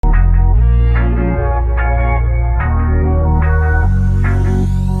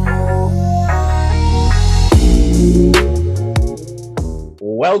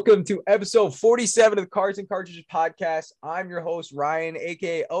Welcome to episode 47 of the Cards and Cartridges podcast. I'm your host, Ryan,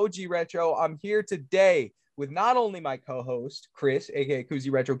 aka 0greto. I'm here today with not only my co-host, Chris, aka Koozie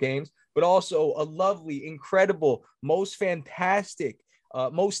Retro Games, but also a lovely, incredible, most fantastic,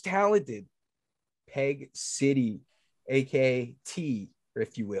 most talented Peg City, aka T,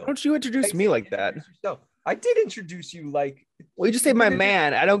 if you will. Why don't you introduce me like that? I did introduce you like. Well, you just say my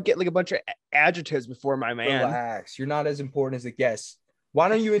man. I don't get like a bunch of adjectives before my man. Relax. You're not as important as a guest. Why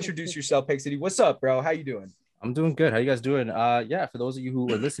don't you introduce yourself, Peg City? What's up, bro? How you doing? I'm doing good. How you guys doing? Yeah, for those of you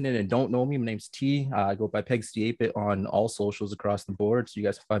who are listening and don't know me, my name's T. I go by Peg City 8-Bit on all socials across the board. So you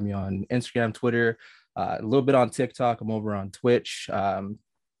guys can find me on Instagram, Twitter, a little bit on TikTok. I'm over on Twitch. I'm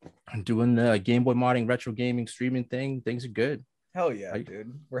doing the Game Boy modding, retro gaming, streaming thing. Things are good. Hell yeah,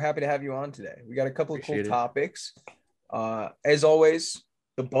 dude. We're happy to have you on today. We got a couple of cool topics. As always,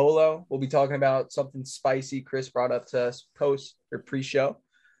 the Bolo. We'll be talking about something spicy Chris brought up to us post or pre-show.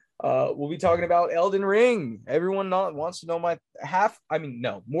 We'll be talking about Elden Ring. Everyone wants to know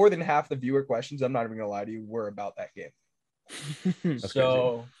more than half the viewer questions. I'm not even gonna lie to you. Were about that game.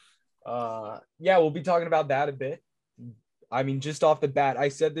 So, we'll be talking about that a bit. I mean, just off the bat, I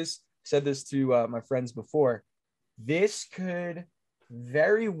said this to my friends before. This could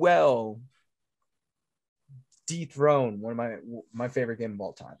very well dethrone one of my favorite game of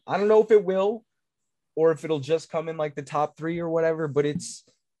all time. I don't know if it will, or if it'll just come in like the top 3 or whatever. But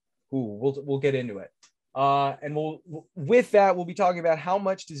we'll get into it. And with that, we'll be talking about how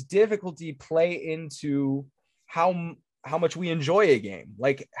much does difficulty play into how much we enjoy a game.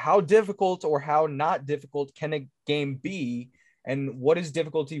 Like how difficult or how not difficult can a game be, and what does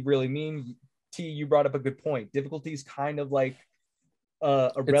difficulty really mean? T, you brought up a good point. Difficulty is kind of like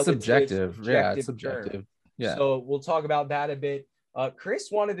it's subjective. Yeah, it's subjective. Term. Yeah. So we'll talk about that a bit. Chris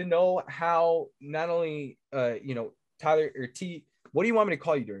wanted to know how not only Tyler or T. What do you want me to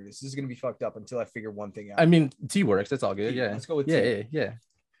call you during this? This is gonna be fucked up until I figure one thing out. I mean, T works. That's all good. T, Yeah. Let's go with T. Yeah.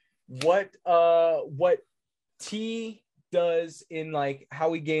 What T does in like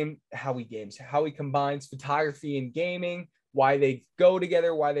how he combines photography and gaming, why they go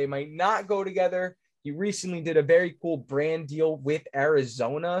together, why they might not go together. He recently did a very cool brand deal with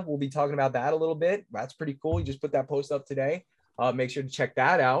Arizona. We'll be talking about that a little bit. That's pretty cool. He just put that post up today. Make sure to check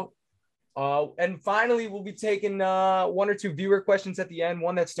that out. And finally, we'll be taking 1 or 2 viewer questions at the end.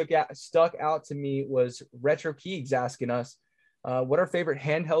 One that stuck out to me was Retro Keegs asking us what our favorite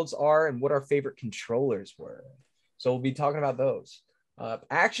handhelds are and what our favorite controllers were. So we'll be talking about those.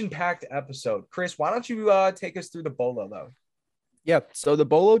 Action-packed episode. Chris, why don't you take us through the Bolo, though? Yeah, so the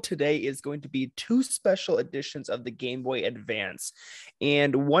Bolo today is going to be 2 special editions of the Game Boy Advance,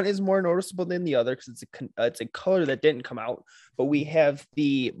 and one is more noticeable than the other because it's a color that didn't come out. But we have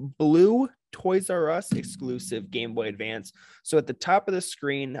the blue Toys R Us exclusive Game Boy Advance. So at the top of the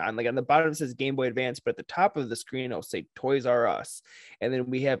screen, on the bottom it says Game Boy Advance, but at the top of the screen it'll say Toys R Us. And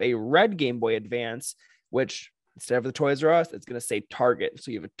then we have a red Game Boy Advance, which instead of the Toys R Us, it's going to say Target.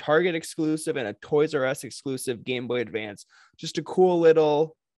 So you have a Target exclusive and a Toys R Us exclusive Game Boy Advance. Just a cool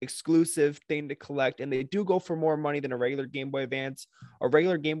little exclusive thing to collect. And they do go for more money than a regular Game Boy Advance. A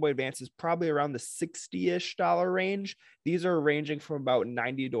regular Game Boy Advance is probably around the $60-ish range. These are ranging from about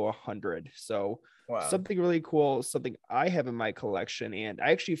 $90 to $100. So Something really cool, something I have in my collection. And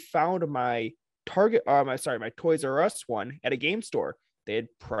I actually found my Toys R Us one at a game store. They had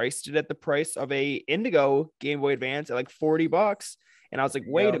priced it at the price of a Indigo Game Boy Advance at like $40. And I was like,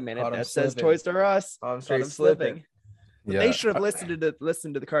 wait a minute, that says Toys R Us. Straight slipping. Yeah. They should have listened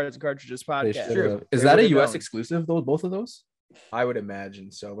to the Cards and Cartridges podcast. Sure. Is that a US exclusive, though, both of those? I would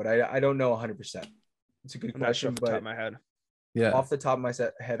imagine so, but I don't know 100%. It's a good question. Off the top of my head. Yeah. Off the top of my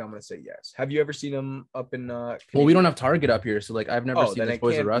head, I'm going to say yes. Have you ever seen them up in well, we don't have Target up here, so like I've never seen the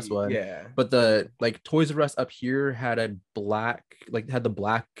Toys R Us one. Yeah. But the Toys R Us up here had the black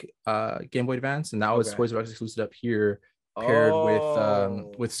Game Boy Advance, and that was Toys R Us exclusive up here, paired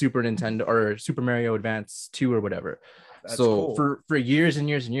with Super Nintendo or Super Mario Advance 2 or whatever. That's so cool. for years and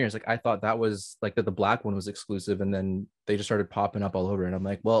years and years, like I thought that was like that the black one was exclusive, and then they just started popping up all over, and I'm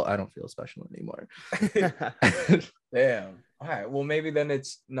like, well, I don't feel special anymore. Damn. All right. Well, maybe then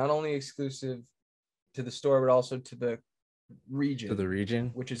it's not only exclusive to the store, but also to the region.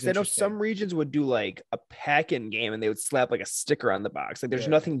 Which is I know some regions would do like a pack-in game, and they would slap like a sticker on the box. Like there's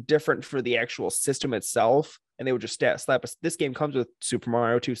nothing different for the actual system itself, and they would just slap this game comes with Super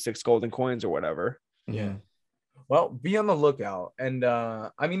Mario 2 6 golden coins or whatever. Yeah. Well, be on the lookout. And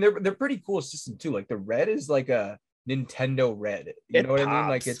I mean, they're pretty cool system too. Like the red is like a Nintendo red. You know what I mean?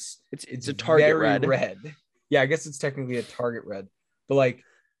 Like it's a Target red. Yeah, I guess it's technically a Target red. But like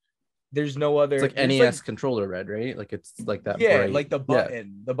there's no other. It's like there's NES controller red, right? Like it's like that. Yeah, bright. like the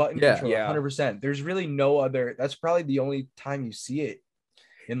button Yeah. controller, 100%. There's really no other. That's probably the only time you see it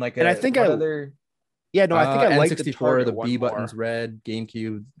in like And I think I other. Yeah, no, I think I like the N64, Target the one B more. buttons red,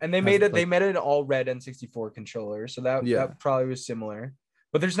 GameCube. And they made it. They made it an all red N64 controller, so that probably was similar.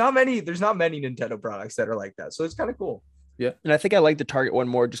 But there's not many Nintendo products that are like that, so it's kind of cool. Yeah, and I think I like the Target one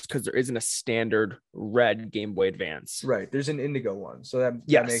more just because there isn't a standard red Game Boy Advance. Right, there's an indigo one, so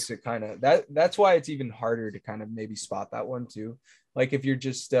that makes it kind of that's why it's even harder to kind of maybe spot that one too. Like if you're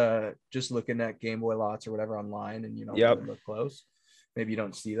just looking at Game Boy lots or whatever online, and you don't really look close, maybe you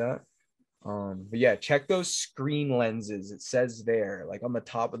don't see that. But yeah, check those screen lenses. It says there, like on the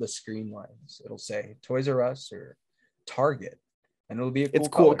top of the screen lens, it'll say Toys R Us or Target, and it'll be It's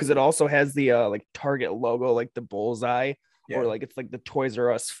cool because it also has the like Target logo, like the bullseye, or like it's like the Toys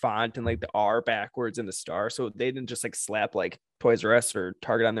R Us font and like the R backwards in the star. So they didn't just like slap like Toys R Us or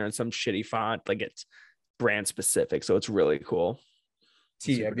Target on there in some shitty font. Like it's brand specific, so it's really cool.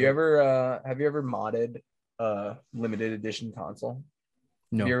 T, have you ever modded a limited edition console?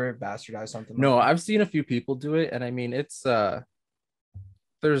 No. Have you ever bastardized something? No, I've seen a few people do it, and I mean, it's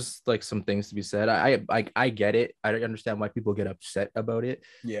there's like some things to be said. I get it. I don't understand why people get upset about it.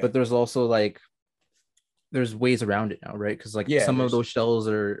 Yeah. But there's also like there's ways around it now, right? Because like some of those shells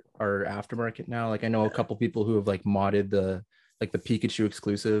are aftermarket now. Like I know a couple people who have like modded the Pikachu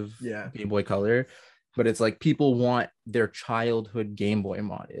exclusive Game Boy Color, but it's like people want their childhood Game Boy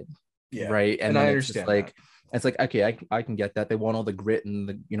modded, right? And then I understand it's like okay, I can get that. They want all the grit and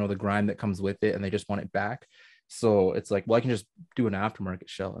the grime that comes with it, and they just want it back. So it's like, well, I can just do an aftermarket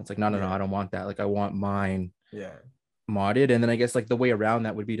shell. It's like no, I don't want that. Like I want mine modded. And then I guess like the way around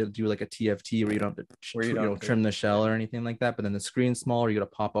that would be to do like a TFT where you don't have to trim the shell or anything like that. But then the screen's smaller, you got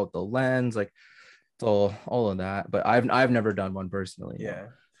to pop out the lens, like it's all of that. But I've never done one personally. Yeah.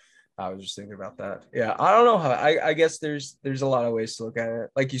 I was just thinking about that. Yeah, I don't know how. I guess there's a lot of ways to look at it.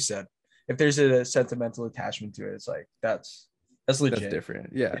 Like you said, if there's a sentimental attachment to it, it's like that's legit. That's different.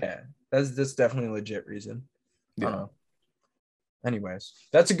 Yeah. That's definitely a legit reason. Yeah. Anyways,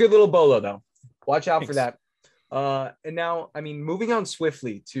 that's a good little bolo though. Watch out for that. And now, I mean, moving on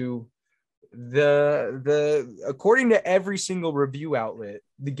swiftly to the according to every single review outlet,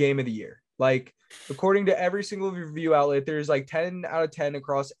 the game of the year. Like according to every single review outlet, there's like 10 out of 10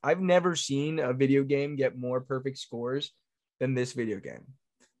 across. I've never seen a video game get more perfect scores than this video game.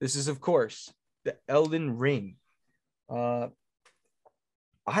 This is, of course, the Elden Ring. Have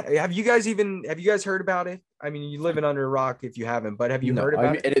you guys heard about it? I mean, you live under a rock if you haven't, but have you heard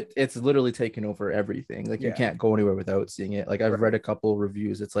about it? It's literally taken over everything. Like you can't go anywhere without seeing it. Like I've read a couple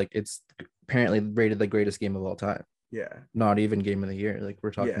reviews. It's like it's apparently rated the greatest game of all time. Yeah. Not even game of the year. Like we're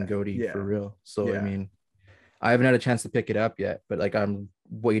talking GOTY for real. So I mean, I haven't had a chance to pick it up yet, but like I'm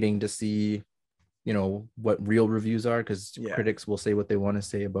waiting to see, what real reviews are, because critics will say what they want to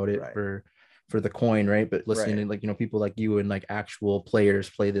say about it for the coin, right? But listening to like people like you and like actual players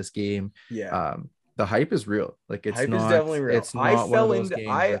play this game, the hype is real. Like it's definitely real. It's not I fell into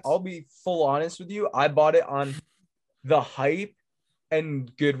I'll be full honest with you. I bought it on the hype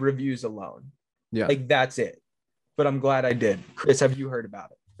and good reviews alone. Yeah, like that's it. But I'm glad I did. Chris, have you heard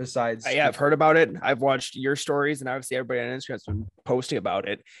about it? Besides, I've heard about it. I've watched your stories, and obviously everybody on Instagram's been posting about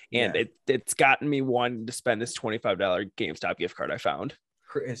it. And it's gotten me wanting to spend this $25 GameStop gift card I found.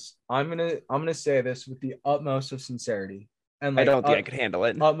 Chris, I'm gonna say this with the utmost of sincerity, and I don't think I could handle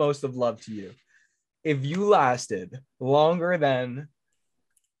it. Utmost of love to you. If you lasted longer than,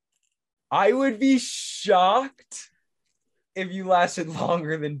 I would be shocked if you lasted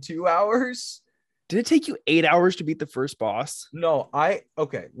longer than 2 hours. Did it take you 8 hours to beat the first boss? No,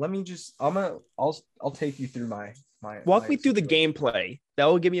 let me just, I'll take you through my walk me through the gameplay. That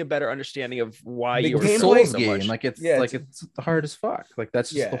will give me a better understanding of why you were Souls so game. Like it's it's hard as fuck. Like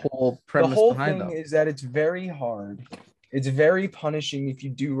that's just the whole premise. The whole behind thing them. is that it's very hard. It's very punishing if you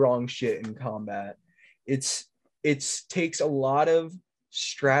do wrong shit in combat. It takes a lot of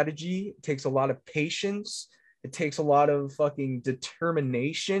strategy. It takes a lot of patience. It takes a lot of fucking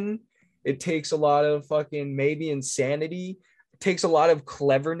determination. It takes a lot of fucking maybe insanity. It takes a lot of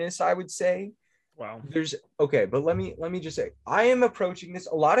cleverness, I would say. Wow. But let me just say, I am approaching this.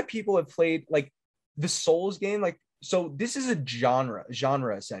 A lot of people have played like the Souls game. Like, so this is a genre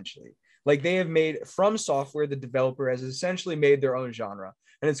essentially. Like they have made From Software, the developer has essentially made their own genre,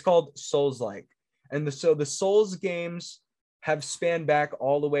 and it's called Souls-like. And the Souls games have spanned back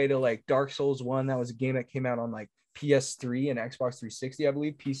all the way to like Dark Souls 1. That was a game that came out on like PS3 and Xbox 360, I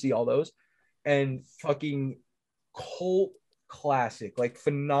believe, PC, all those. And fucking cult classic, like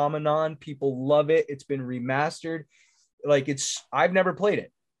phenomenon. People love it. It's been remastered. Like I've never played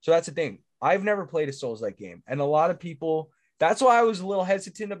it. So that's the thing. I've never played a Souls-like game. And a lot of people, that's why I was a little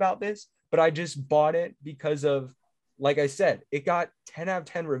hesitant about this, but I just bought it because of, like I said, it got 10 out of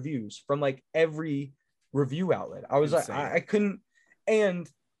 10 reviews from like every review outlet. I was Insane. like, I couldn't. And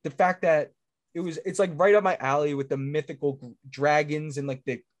the fact that it's like right up my alley with the mythical dragons and like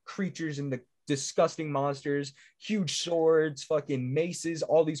the creatures and the disgusting monsters, huge swords, fucking maces,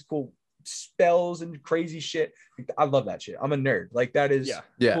 all these cool spells and crazy shit. I love that shit. I'm a nerd. Like that is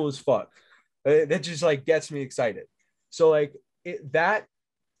cool as fuck. That just like gets me excited. So like that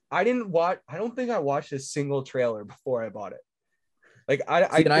I don't think I watched a single trailer before I bought it. Like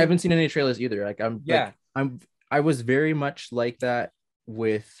I haven't seen any trailers either. Like I was very much like that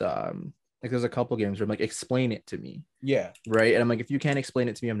with like there's a couple games where I'm like, explain it to me. Yeah. Right. And I'm like, if you can't explain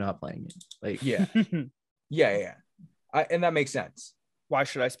it to me, I'm not playing it. Like yeah. And that makes sense. Why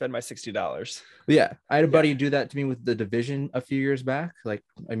should I spend my $60? Yeah. I had a buddy do that to me with The Division a few years back. Like,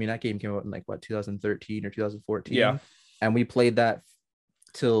 I mean, that game came out in like 2013 or 2014. Yeah. And we played that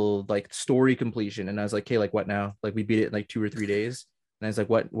till like story completion. And I was like, okay, like what now? Like we beat it in like 2 or 3 days. And I was like,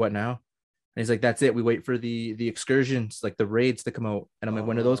 what now? And he's like, that's it. We wait for the excursions, like the raids to come out. And I'm like,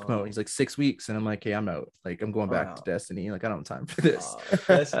 when do those come out? He's like, 6 weeks. And I'm like, hey, I'm out. Like, I'm going back to Destiny. Like, I don't have time for this.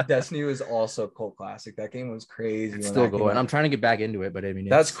 Destiny was also a cult classic. That game was crazy. It's still going. I'm trying to get back into it, but I mean,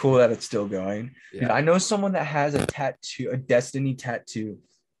 that's cool that it's still going. Yeah. Dude, I know someone that has a tattoo, a Destiny tattoo.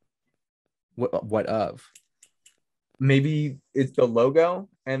 What of? Maybe it's the logo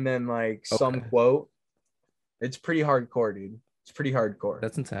and then like some quote. It's pretty hardcore, dude. It's pretty hardcore.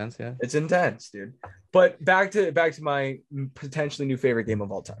 That's intense, yeah. It's intense, dude. But back to my potentially new favorite game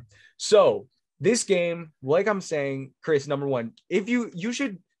of all time. So this game, like I'm saying, Chris, number one, if you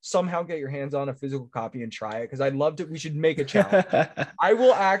should somehow get your hands on a physical copy and try it, because I'd love to. We should make a challenge.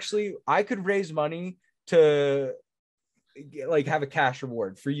 I could raise money to like have a cash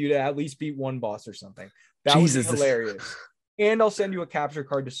reward for you to at least beat one boss or something. That would be hilarious. And I'll send you a capture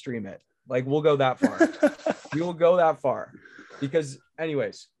card to stream it. Like we'll go that far. We will go that far. Because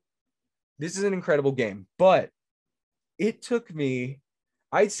anyways, this is an incredible game, but it took me,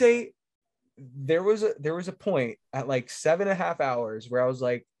 I'd say there was a point at like 7.5 hours where I was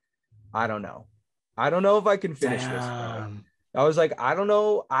like, I don't know if I can finish this. Bro. I was like, I don't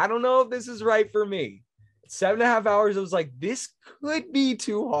know if this is right for me. 7.5 hours. I was like, this could be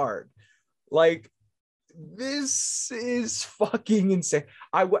too hard. Like, this is fucking insane.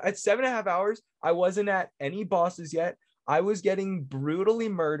 At 7.5 hours, I wasn't at any bosses yet. I was getting brutally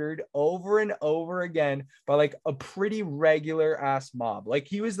murdered over and over again by like a pretty regular ass mob. Like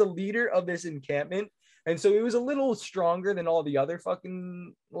he was the leader of this encampment. And so he was a little stronger than all the other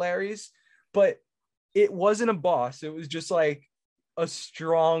fucking Larrys, but it wasn't a boss. It was just like a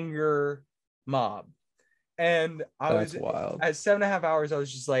stronger mob. And That's wild. At 7.5 hours, I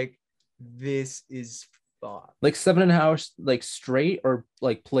was just like, this is thought. Like 7.5 hours, like straight or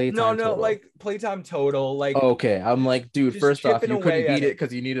like playtime? No, total? Like playtime total. Like okay, I'm like, dude. First off, you couldn't beat it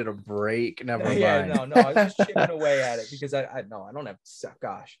because you needed a break. Never mind. Yeah, no, I was just chipping away at it because I don't have.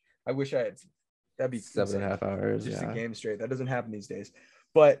 Gosh, I wish I had. That'd be 7.5 hours. Just a game straight. That doesn't happen these days.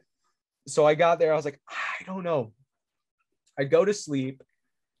 But so I got there. I was like, I don't know. I go to sleep.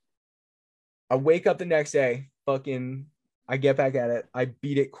 I wake up the next day. I get back at it. I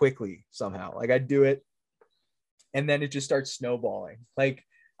beat it quickly somehow. Like I do it. And then it just starts snowballing. Like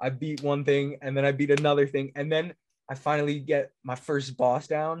I beat one thing and then I beat another thing. And then I finally get my first boss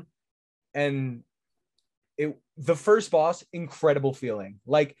down. And the first boss, incredible feeling.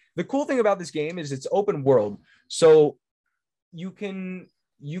 Like the cool thing about this game is it's open world. So you can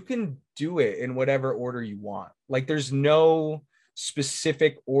do it in whatever order you want. Like there's no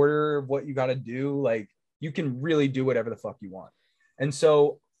specific order of what you got to do. Like you can really do whatever the fuck you want. And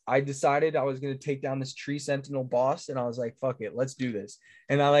so I decided I was going to take down this tree sentinel boss and I was like, fuck it, let's do this.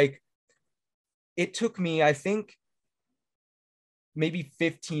 And it took me, I think maybe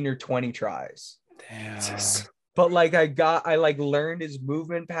 15 or 20 tries. Damn. But like I learned his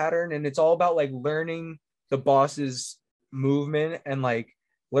movement pattern, and it's all about like learning the boss's movement and like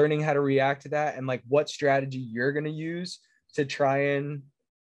learning how to react to that and like what strategy you're going to use to try and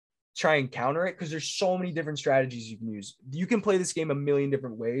counter it, because there's so many different strategies you can use. You can play this game a million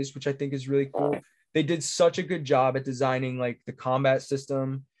different ways, which I think is really cool. They did such a good job at designing like the combat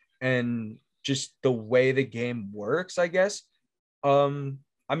system and just the way the game works, I guess.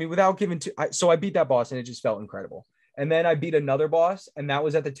 I mean, without giving so I beat that boss and it just felt incredible. And then I beat another boss and that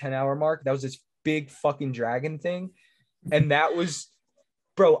was at the 10-hour mark. That was this big fucking dragon thing. And that was,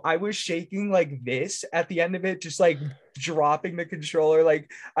 bro, I was shaking like this at the end of it, just like dropping the controller.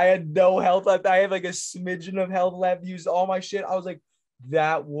 Like I had no health left. I had like a smidgen of health left, used all my shit. I was like,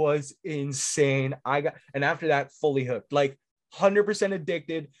 that was insane. And after that, fully hooked, like 100%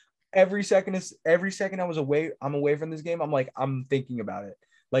 addicted. Every second I'm away from this game, I'm like, I'm thinking about it.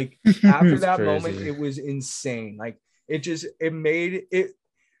 Like after It's that moment, crazy. it was insane. Like it made it,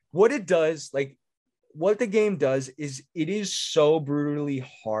 what it does, like what the game does is it is so brutally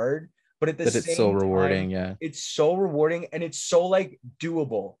hard, but at the That it's so same rewarding. time, Yeah. it's so rewarding and it's so like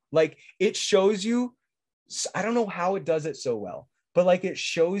doable. Like it shows you, I don't know how it does it so well, but like it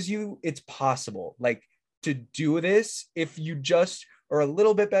shows you it's possible, like to do this if you just are a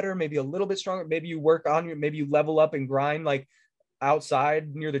little bit better, maybe a little bit stronger, maybe you work on your, maybe you level up and grind like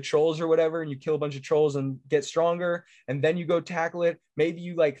outside near the trolls or whatever, and you kill a bunch of trolls and get stronger, and then you go tackle it. Maybe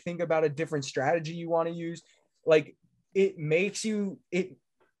you like think about a different strategy you want to use. Like it makes you, it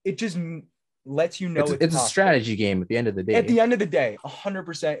just lets you know It's a possible. strategy game at the end of the day. At the end of the day,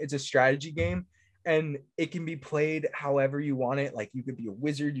 100%, it's a strategy game, and it can be played however you want it. Like you could be a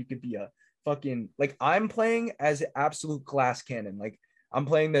wizard, you could be a fucking, like I'm playing as absolute glass cannon. Like I'm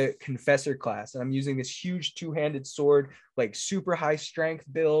playing the confessor class, and I'm using this huge two-handed sword, like super high strength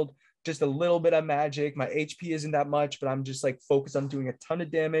build, just a little bit of magic. My HP isn't that much, but I'm just like focused on doing a ton of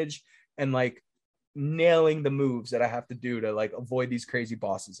damage and like nailing the moves that I have to do to like avoid these crazy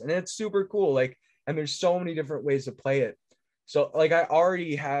bosses. And it's super cool. Like, and there's so many different ways to play it. So like I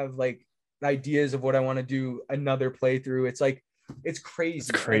already have like ideas of what I want to do another playthrough. It's like it's crazy.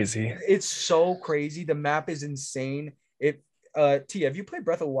 It's crazy. Like, it's so crazy. The map is insane. T, have you played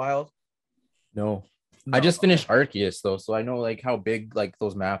Breath of the Wild? No. No. I just finished Arceus though, so I know like how big like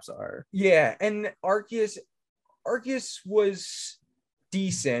those maps are. Yeah, and Arceus was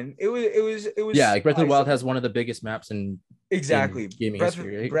decent. It was Yeah, like Breath of the Wild sizable. has one of the biggest maps in Exactly. gaming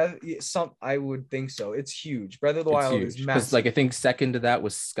history, right? I would think so. It's huge. Breath of the It's Wild is huge because massive. like I think second to that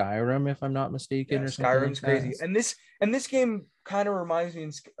was Skyrim, if I'm not mistaken, Yeah, or something Skyrim's like that. crazy. And this game kind of reminds me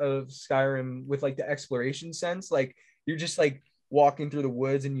of Skyrim with like the exploration sense. Like you're just like walking through the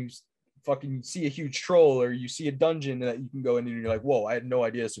woods and you fucking see a huge troll, or you see a dungeon that you can go into and you're like, whoa, I had no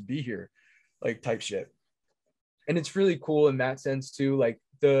idea this would be here, like type shit. And it's really cool in that sense too. Like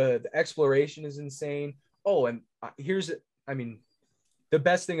the exploration is insane. Oh, and I mean, the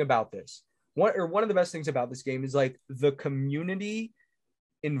best thing about this, one of the best things about this game is like the community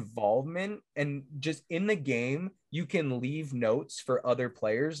involvement, and just in the game you can leave notes for other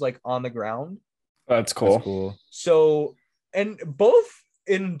players like on the ground. That's cool. That's cool. So, and both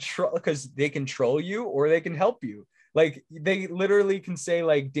because they can troll you or they can help you. Like they literally can say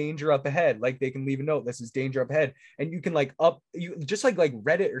like danger up ahead. Like they can leave a note, this is danger up ahead, and you can like you just like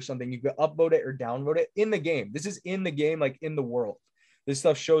Reddit or something, you can upvote it or downvote it in the game. This is in the game, like in the world. This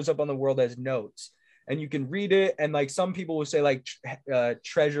stuff shows up on the world as notes, and you can read it. And like some people will say like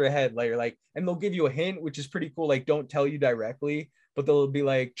treasure ahead later, like, and they'll give you a hint, which is pretty cool. Like don't tell you directly, but they'll be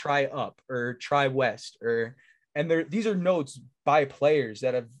like try up or try west, or, and these are notes by players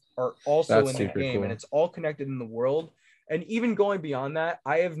that are also That's in the super game, cool. and it's all connected in the world. And even going beyond that,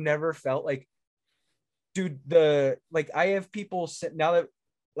 I have never felt like, dude, I have people now that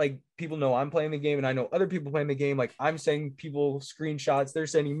like people know I'm playing the game and I know other people playing the game, like I'm sending people screenshots, they're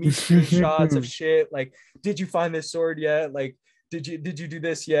sending me screenshots of shit like, did you find this sword yet? Like did you do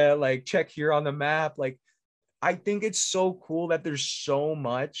this yet? Like check here on the map. Like I think it's so cool that there's so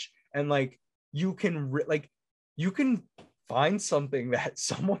much, and like you can you can find something that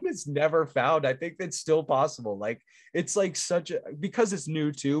someone has never found. I think that's still possible. Like it's like because it's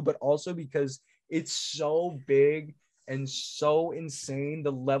new too, but also because it's so big and so insane.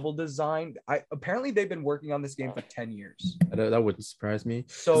 The level design, apparently they've been working on this game for 10 years. That wouldn't surprise me.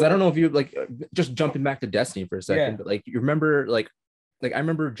 So Because I don't know if you like just jumping back to Destiny for a second, Yeah. but like you remember like I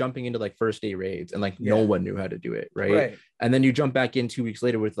remember jumping into like first day raids and like no Yeah. one knew how to do it, right? Right. And then you jump back in 2 weeks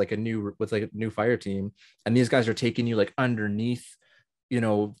later with like a new fire team, and these guys are taking you like underneath,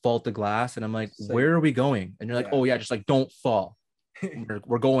 vault of glass, and I'm like, It's like- where are we going? And you're like, Yeah. oh yeah, just like don't fall.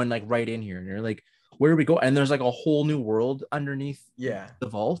 We're going like right in here, and you're like, where are we going? And there's like a whole new world underneath Yeah. the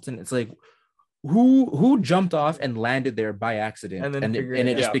vault, and it's like, who jumped off and landed there by accident, And then and figured it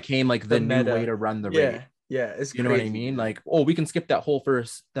it just out. became like The the new meta. way to run the Yeah. raid. Yeah. It's You know what I crazy, mean? dude. Like, oh, we can skip that whole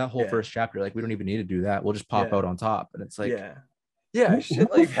first Yeah. chapter. Like, we don't even need to do that. We'll just pop Yeah. out on top. And it's like, yeah, who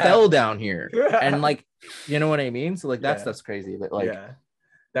shit like that. fell down here? And like, you know what I mean? So like, Yeah. that's crazy. That like, yeah,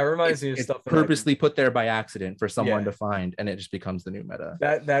 that reminds me of it's stuff in, like, purposely put there by accident for someone Yeah. to find, and it just becomes the new meta.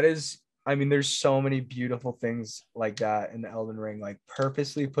 that is, I mean, there's so many beautiful things like that in the Elden Ring, like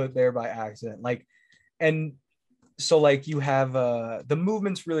purposely put there by accident. Like, and so like you have the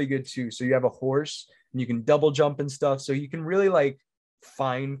movement's really good too. So you have a horse and you can double jump and stuff. So you can really like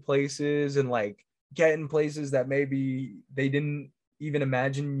find places and like get in places that maybe they didn't even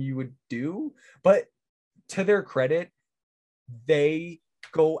imagine you would do. But to their credit, they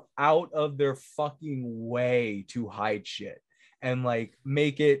go out of their fucking way to hide shit and like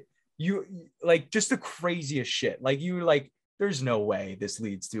make it you like just the craziest shit. Like you like, there's no way this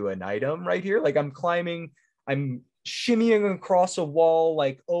leads to an item right here. Like I'm shimmying across a wall,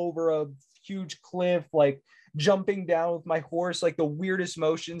 like over a huge cliff, like jumping down with my horse, like the weirdest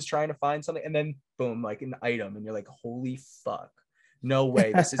motions trying to find something, and then boom, like an item, and you're like, holy fuck, no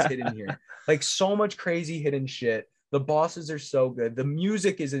way, this is hidden here. Like so much crazy hidden shit. The bosses are so good. The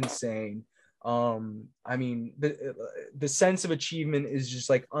music is insane. I mean, the sense of achievement is just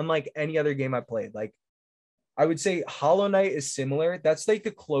like unlike any other game I played. Like I would say Hollow Knight is similar. That's like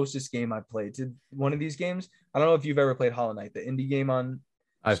the closest game I played to one of these games. I don't know if you've ever played Hollow Knight, the indie game on.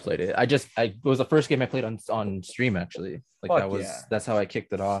 I've played it. It was the first game I played on stream actually. Like that's how I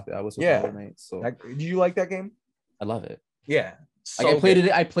kicked it off. That was with Hollow Knight. So do you like that game? I love it. Yeah. So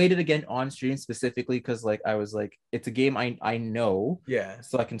like I played it again on stream specifically because like I was like, it's a game I know. Yeah.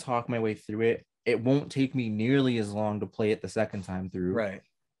 So I can talk my way through it. It won't take me nearly as long to play it the second time through. Right.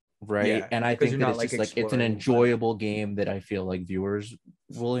 Yeah, and I think that it's just like it's an enjoyable game that I feel like viewers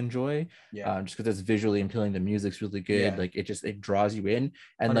will enjoy. Yeah. Just because it's visually appealing, the music's really good. Yeah. Like it draws you in.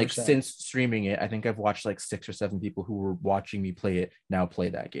 And 100%. Like since streaming it, I think I've watched like 6 or 7 people who were watching me play it now play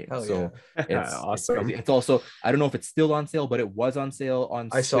that game. Hell so yeah. it's awesome. It's also, I don't know if it's still on sale, but it was on sale on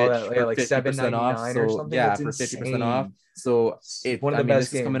I Switch saw that like $7.99 off. So, or something. Yeah, for 50% off. So it's one of the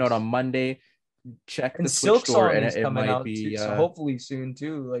best games. Is coming out on Monday. Check and the Switch store, and it might out be too, so hopefully soon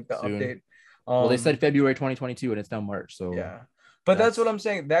too, like the soon. Update. Well, they said February 2022 and it's now March. So yeah, but that's what I'm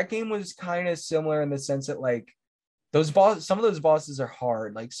saying. That game was kind of similar in the sense that like some of those bosses are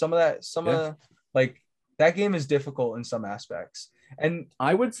hard. Like some of like that game is difficult in some aspects. And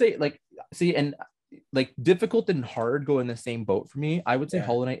I would say like difficult and hard go in the same boat for me. I would say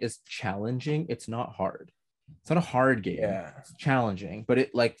Hollow Knight is challenging. It's not hard. It's not a hard game. Yeah. It's challenging, but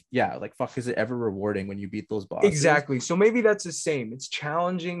it fuck, is it ever rewarding when you beat those bosses? Exactly. So maybe that's the same. It's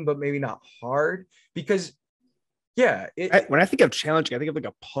challenging, but maybe not hard because when I think of challenging, I think of like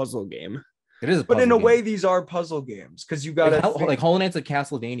a puzzle game. It is, but in a way, these are puzzle games because you got like Hollow Knight's a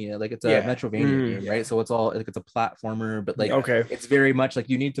Castlevania, like it's a Metrovania game, right? So it's all like it's a platformer, but like it's very much like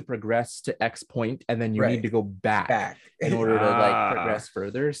you need to progress to X point and then you need to go back in order to like progress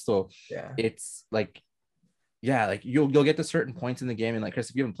further. So it's like. Yeah, like you'll get to certain points in the game, and like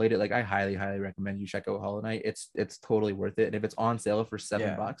Chris, if you haven't played it, like I highly recommend you check out Hollow Knight. It's totally worth it, and if it's on sale for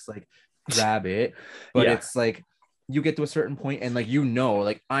 $7, like grab it. But it's like you get to a certain point, and like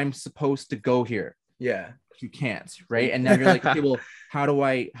like I'm supposed to go here. Yeah, you can't, right? And now you're like, okay, well, how do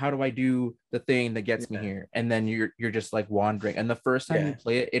I do the thing that gets me here? And then you're just like wandering. And the first time you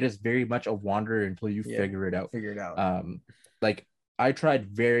play it, it is very much a wanderer until you figure it out. Like. I tried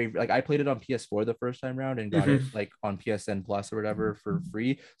I played it on PS4 the first time around and got it like on PSN Plus or whatever for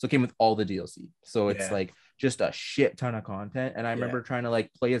free. So it came with all the DLC. So it's like just a shit ton of content. And I remember trying to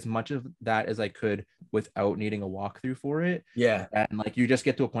like play as much of that as I could without needing a walkthrough for it. Yeah. And like you just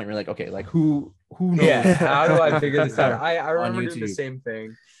get to a point where you're like, okay, like who knows? Yeah. How do I figure this out? I remember doing the same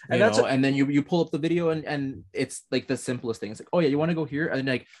thing. And and then you pull up the video and it's like the simplest thing. It's like, oh yeah, you want to go here? And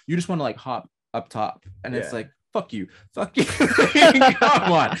like you just want to like hop up top. And it's like, fuck you.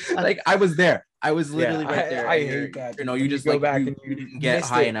 Come on. Like I was there. I was literally right there. I hate that. You just go back and you didn't get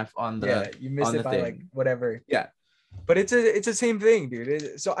high enough on the you missed it by thing. Like whatever. Yeah. But it's the same thing,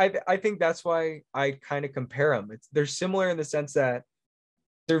 dude. So I think that's why I kind of compare them. They're similar in the sense that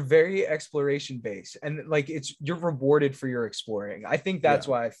they're very exploration based and like you're rewarded for your exploring. I think that's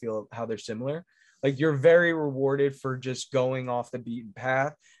why I feel how they're similar. Like you're very rewarded for just going off the beaten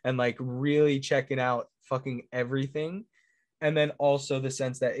path and like really checking out fucking everything. And then also the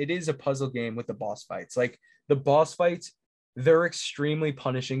sense that it is a puzzle game with the boss fights. Like the boss fights, they're extremely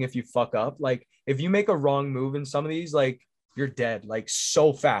punishing if you fuck up. Like if you make a wrong move in some of these, like you're dead like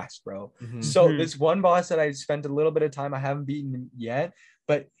so fast, bro. So this one boss that I spent a little bit of time, I haven't beaten yet,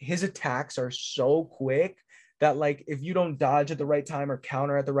 but his attacks are so quick that like if you don't dodge at the right time or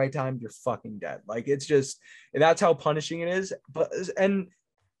counter at the right time, you're fucking dead. Like it's just, that's how punishing it is. But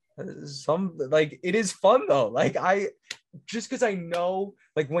some like it is fun though. Like I just because I know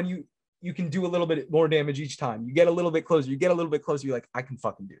like when you can do a little bit more damage each time, you get a little bit closer, you're like, I can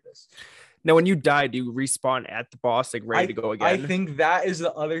fucking do this. Now when you die, do you respawn at the boss like ready to go again? I think that is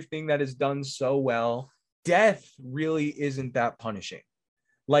the other thing that is done so well. Death really isn't that punishing.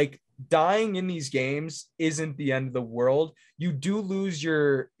 Like dying in these games isn't the end of the world. You do lose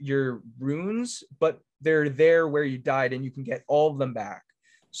your runes, but they're there where you died and you can get all of them back.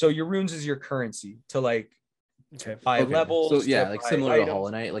 So your runes is your currency to like Okay. By levels. So yeah, to like buy similar to items. Hollow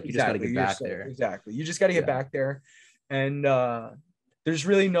Knight, like you just got to get back there. Exactly. You just got to get back there. And there's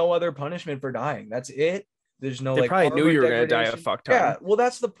really no other punishment for dying. That's it. There's no They like probably knew you were gonna die a degradation. fuck ton. Yeah, well,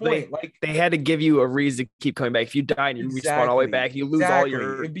 that's the point. They had to give you a reason to keep coming back. If you die and you respawn all the way back, you lose all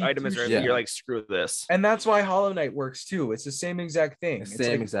your items. You're like, screw this. And that's why Hollow Knight works too. It's the same exact thing. It's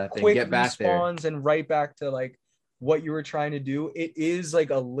like exact thing. Quick Get back respawns and right back to like what you were trying to do. It is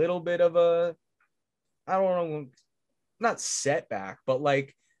like a little bit of a, I don't know, not setback, but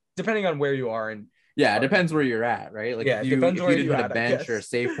like depending on where you are and it depends where you're at, right? Like if you didn't hit a bench or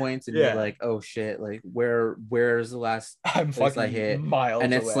save points and you're like, oh shit, like where's the last place I hit? Miles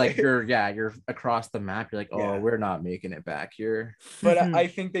and it's away. like you're across the map. You're like, oh, we're not making it back here. But I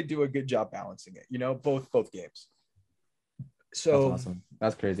think they do a good job balancing it, both games. So that's awesome.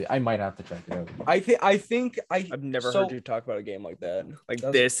 That's crazy. I might have to check it out. I think I've never heard you talk about a game like that. Like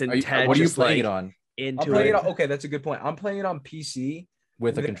this intense. What are you playing it on? I'm playing it on, okay, that's a good point. I'm playing it on PC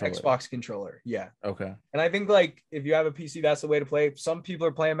with a controller. Xbox controller. Yeah. Okay. And I think like if you have a PC, that's the way to play. Some people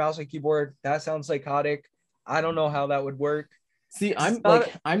are playing mouse and keyboard. That sounds psychotic. I don't know how that would work. See,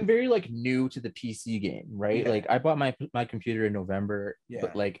 I'm very like new to the PC game, right? Like I bought my computer in November,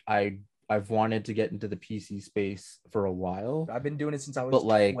 but like I've wanted to get into the PC space for a while. I've been doing it since I was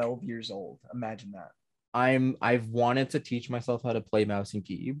 12 years old. Imagine that. I've wanted to teach myself how to play mouse and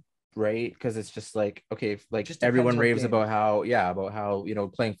key, right? Because it's just like, okay, like just everyone raves about how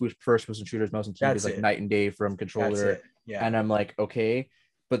playing first person shooters, mouse and key is like night and day from controller. Yeah. And I'm like, okay,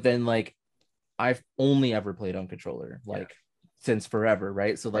 but then like I've only ever played on controller, like since forever,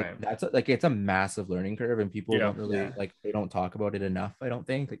 right? So like that's like it's a massive learning curve, and people don't really like, they don't talk about it enough. I don't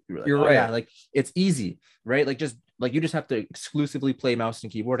think. Like, you're right. Yeah, like it's easy, right? Like you just have to exclusively play mouse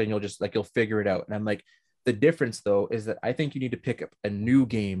and keyboard, and you'll figure it out. And I'm like, the difference though is that I think you need to pick up a new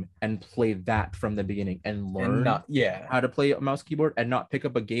game and play that from the beginning and learn how to play a mouse keyboard, and not pick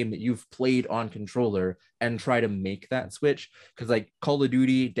up a game that you've played on controller and try to make that switch. Because like Call of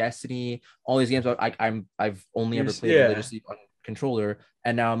Duty, Destiny, all these games, I've only ever played religiously on controller,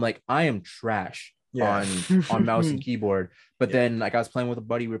 and now I'm like, I am trash on mouse and keyboard. But then like I was playing with a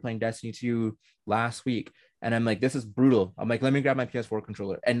buddy, we were playing Destiny 2 last week, and I'm like, this is brutal. I'm like, let me grab my PS4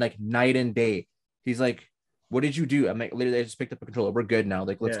 controller, and like night and day. He's like, what did you do? I'm like, literally, I just picked up a controller. We're good now.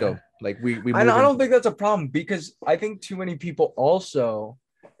 Like, let's go. Like, we I don't think that's a problem, because I think too many people also,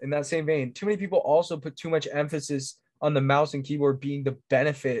 in that same vein, too many people also put too much emphasis on the mouse and keyboard being the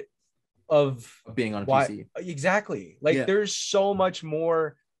benefit of being on a PC. Exactly. Like, there's so much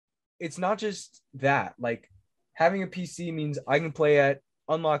more. It's not just that. Like, having a PC means I can play at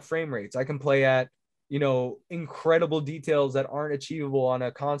unlocked frame rates. I can play at, incredible details that aren't achievable on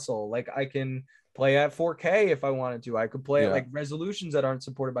a console. Like, I can play at 4K if I wanted to. I could play at like resolutions that aren't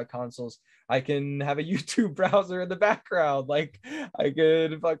supported by consoles. I can have a YouTube browser in the background. Like, I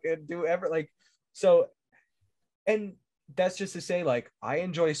could fucking do so. And that's just to say, like, I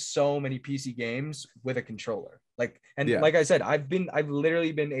enjoy so many PC games with a controller. Like, and like I said, I've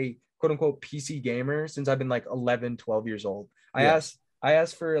literally been a quote unquote PC gamer since I've been like 11, 12 years old. I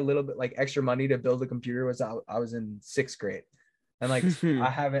asked for a little bit like extra money to build a computer. I was in 6th grade. And like,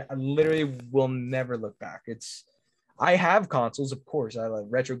 I literally will never look back. I have consoles, of course. I like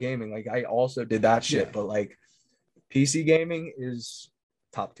retro gaming. Like, I also did that shit, but like PC gaming is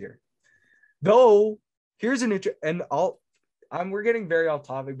top tier. Though here's we're getting very off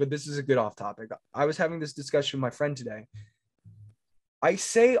topic, but this is a good off topic. I was having this discussion with my friend today. I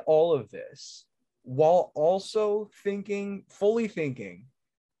say all of this while also fully thinking,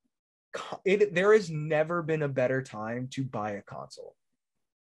 there has never been a better time to buy a console.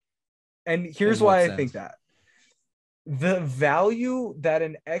 And here's why I think that. The value that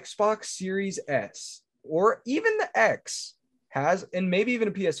an Xbox Series S or even the X has, and maybe even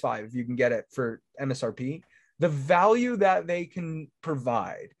a PS5 if you can get it for MSRP, the value that they can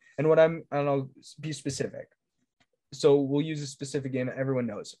provide. And I'll be specific. So we'll use a specific game that everyone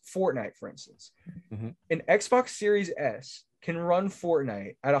knows. Fortnite, for instance. Mm-hmm. An Xbox Series S can run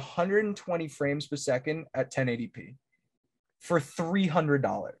Fortnite at 120 frames per second at 1080p for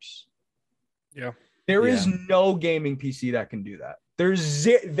 $300. Yeah. There is no gaming PC that can do that. There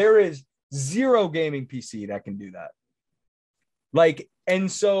is zero gaming PC that can do that. Like,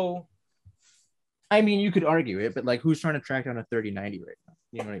 and so, I mean, you could argue it, but like, who's trying to track down a 3090 right now?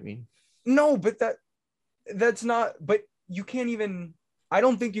 You know what I mean? No, but that's not, but you can't even, I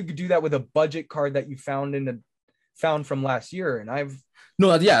don't think you could do that with a budget card that you found from last year. And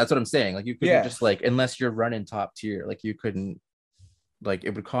that's what I'm saying. Like, you couldn't just like, unless you're running top tier, like you couldn't like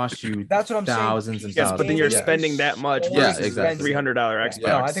it would cost you That's what I'm saying. thousands and PC thousands. But then you're gaming spending is that much so versus exactly. a $300 Xbox.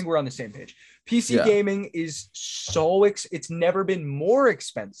 No, I think we're on the same page. PC Yeah. gaming is so it's never been more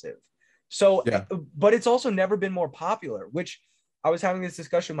expensive. So, Yeah. but it's also never been more popular, which I was having this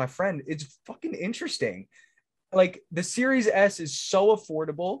discussion with my friend. It's fucking interesting. Like the Series S is so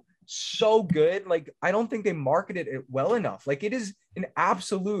affordable, so good. Like I don't think they marketed it well enough. Like it is an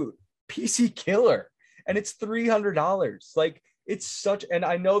absolute PC killer, and it's $300. Like it's such, and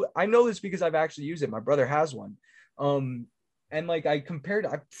I know this because I've actually used it. My brother has one. And like I compared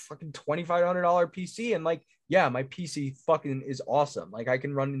a fucking $2,500 PC, and like, yeah, my PC fucking is awesome. Like I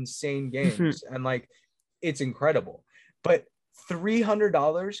can run insane games and like it's incredible. But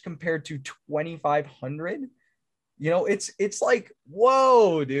 $300 compared to $2,500, you know, it's like,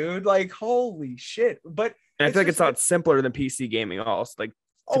 whoa, dude, like holy shit. But and I feel like it's a lot simpler than PC gaming also. Like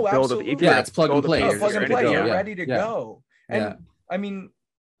oh, absolutely. Yeah, it's plug and play. Plug and play. You're ready to Yeah. go. And Yeah. I mean,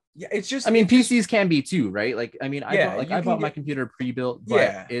 yeah, it's just. I mean, PCs can be too, right? Like, I mean, I bought my computer pre-built, but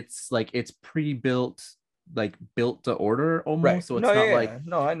Yeah. it's pre-built, like built to order almost. Right. So it's not like,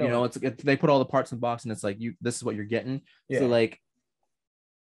 no, I know. You know, it's they put all the parts in the box, and it's like this is what you're getting. Yeah. So like,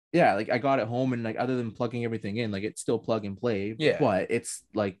 yeah, like I got it home, and like other than plugging everything in, like it's still plug and play. Yeah. But it's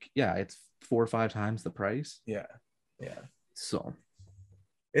like, yeah, it's 4 or 5 times the price. Yeah. Yeah. So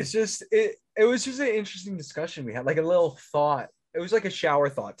it's just it was just an interesting discussion we had, like a little thought. It was like a shower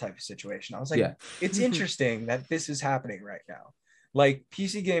thought type of situation. I was like, yeah, it's interesting that this is happening right now. Like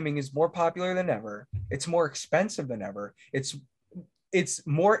PC gaming is more popular than ever. It's more expensive than ever. It's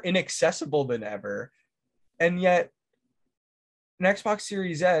more inaccessible than ever. And yet an Xbox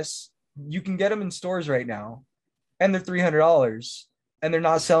Series S, you can get them in stores right now and they're $300 and they're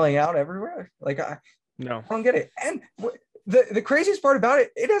not selling out everywhere. Like I don't get it. And the craziest part about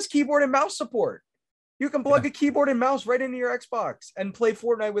it has keyboard and mouse support. You can plug a keyboard and mouse right into your Xbox and play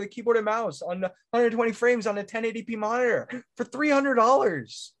Fortnite with a keyboard and mouse on 120 frames on a 1080p monitor for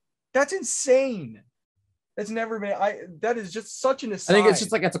 $300. That's insane. That's never been. That is just such an aside. I think it's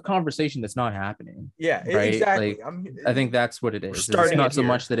just like it's a conversation that's not happening. Yeah, right? Exactly. Like, I think that's what it is. It's not so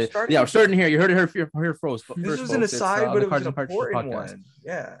much that it. Yeah, we're starting here. You heard it here first. This was an aside, but it was an important one.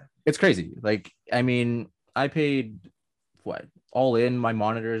 Yeah, it's crazy. Like, I mean, I paid what all in my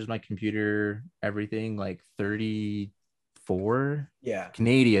monitors, my computer, everything, like 34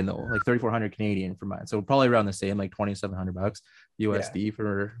 Canadian though, like 3,400 Canadian for mine. So probably around the same, like $2,700 USD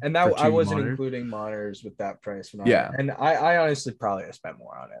for. And that for I wasn't monitors. Including monitors with that price. Yeah, and I honestly probably have spent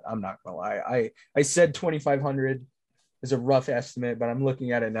more on it. I'm not gonna lie. I said 2,500 is a rough estimate, but I'm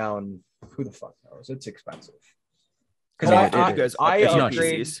looking at it now and who the fuck knows? It's expensive. Because I upgraded.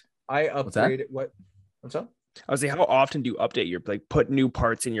 What's up? I was like, how often do you update your put new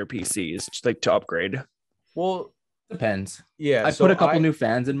parts in your PCs just like to upgrade? Well, depends. Yeah, I put a couple new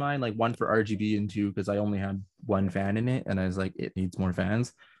fans in mine, like one for RGB and 2 because I only had one fan in it, and I was like, it needs more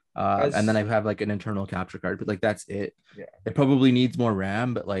fans. And then I have like an internal capture card, but like that's it. Yeah, it probably needs more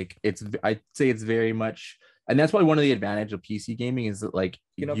RAM, but like I'd say it's very much. And that's probably one of the advantages of PC gaming is that like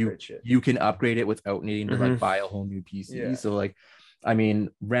you can upgrade it without needing to like buy a whole new PC. Yeah. So like, I mean,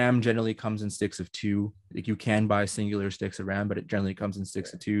 RAM generally comes in sticks of 2. Like you can buy singular sticks of RAM, but it generally comes in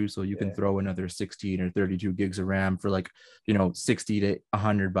sticks of 2. So you can throw another 16 or 32 gigs of RAM for like, you know, $60 to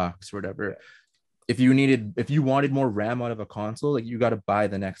 $100 or whatever. Yeah. If you wanted more RAM out of a console, like you got to buy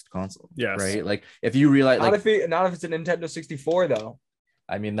the next console. Yes. Right. Like if you realize, not if it's a Nintendo 64 though.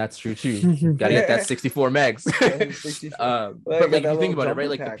 I mean, that's true too. Gotta get that 64 megs. But like, you think about it, right?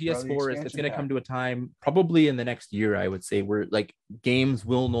 Like the PS4 it's going to come to a time, probably in the next year, I would say, where like games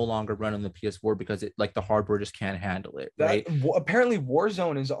will no longer run on the PS4 because it like the hardware just can't handle it. Right? Apparently,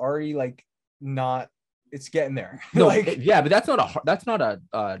 Warzone is already like not. It's getting there. No, like yeah, but that's not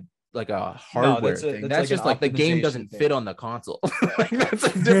a like a hardware thing. That's just like the game doesn't fit on the console. Like, that's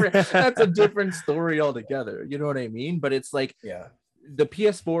a different story altogether. You know what I mean? But it's like the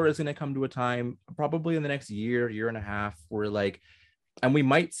PS4 is going to come to a time probably in the next year and a half where like, and we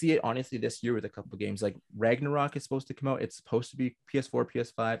might see it honestly this year with a couple of games. Like Ragnarok is supposed to come out. It's supposed to be PS4,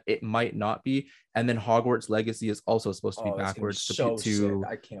 PS5. It might not be. And then Hogwarts Legacy is also supposed to be backwards to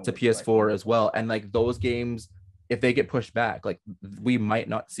PS4 as well. And like those games, if they get pushed back, like we might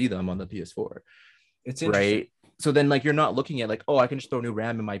not see them on the PS4. It's interesting. Right. So then like, you're not looking at like, oh, I can just throw new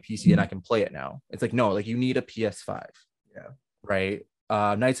RAM in my PC and I can play it now. It's like, no, like you need a PS5. Yeah. Right.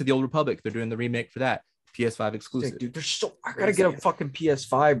 Knights of the Old Republic, they're doing the remake for that. PS5 exclusive. Dude, I gotta get a fucking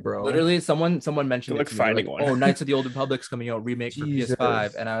PS5, bro. Literally, someone mentioned like finding one. Oh, Knights of the Old Republic's coming out remake for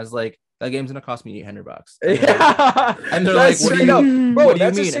PS5, and I was like, that game's gonna cost me $800. Yeah, and they're like, what do you mean? Bro, what do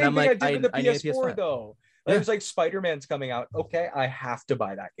that's you the mean? same And I'm thing like, I did with the I need a PS4 PS5. though. It was like Spider-Man's coming out. Okay, I have to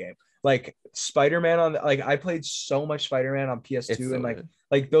buy that game. Like Spider-Man on like I played so much Spider-Man on PS2 so and good.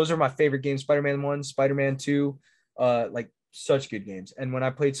 like those are my favorite games. Spider-Man 1, Spider-Man 2, like such good games. And when I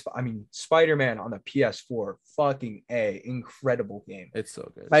played Spider-Man on the PS4, fucking incredible game. It's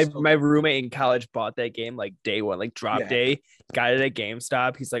so good. My roommate in college bought that game like day one, like drop day. Got it at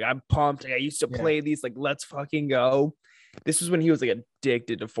GameStop. He's like, I'm pumped. Like, I used to play these. Like, let's fucking go. This was when he was like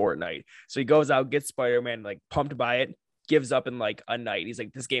addicted to Fortnite. So he goes out, gets Spider-Man, like pumped by it, gives up in like a night. He's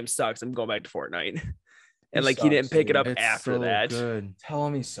like, this game sucks. I'm going back to Fortnite. And like he didn't pick it up after that. Good. Tell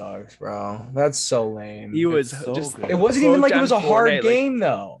him he sucks, bro. That's so lame. He was so just good. It wasn't even like it was a hard Fortnite, game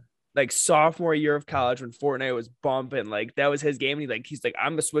though. Like sophomore year of college when Fortnite was bumping, like that was his game. And he's like,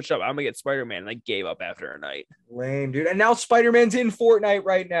 I'm gonna switch up. I'm gonna get Spider-Man. And like gave up after a night. Lame, dude. And now Spider-Man's in Fortnite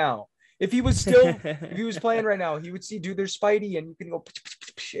right now. If he was playing right now, he would see, dude, there's Spidey, and you can go.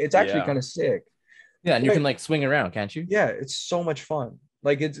 It's actually kind of sick. Yeah, and you can like swing around, can't you? Yeah, it's so much fun.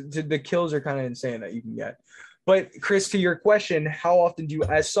 Like the kills are kind of insane that you can get. But Chris, to your question, how often do you,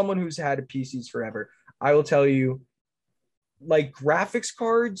 as someone who's had PCs forever, I will tell you, like graphics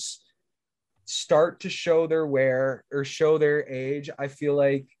cards start to show their wear or show their age. I feel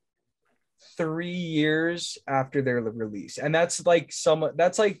like 3 years after their release, and that's like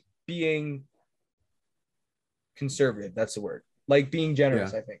being conservative. That's the word. Like being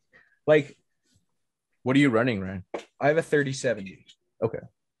generous. I think. Like, what are you running, Ryan? I have a 3070. Okay.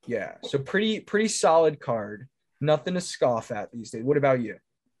 Yeah, so pretty solid card. Nothing to scoff at these days. What about you?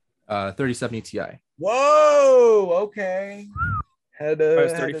 3070 Ti. Whoa. Okay. Had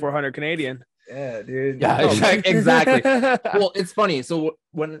 3,400 Canadian. Yeah, dude. Yeah, exactly. Well, it's funny. So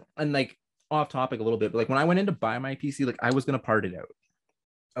when and like off topic a little bit, but like when I went in to buy my PC, like I was gonna part it out.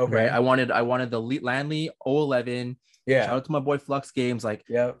 Okay. Right. I wanted the Lanley 011. Yeah. Shout out to my boy Flux Games. Like,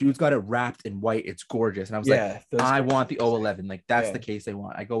 dude's got it wrapped in white. It's gorgeous. And I was like, I want the 011. Like, that's the case they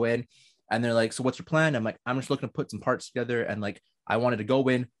want. I go in and they're like, so what's your plan? I'm like, I'm just looking to put some parts together. And like, I wanted to go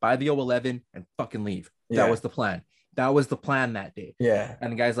in, buy the 011 and fucking leave. That was the plan. That was the plan that day. Yeah.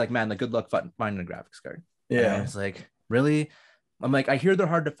 And the guy's like, man, like, good luck finding a graphics card. Yeah. And I was like, really? I'm like, I hear they're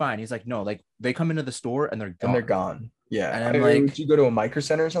hard to find. He's like, no, like they come into the store and they're gone. Yeah. And I'm like, did you go to a Micro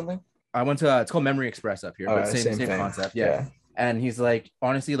Center or something? I went to it's called Memory Express up here, but same concept. Yeah. And he's like,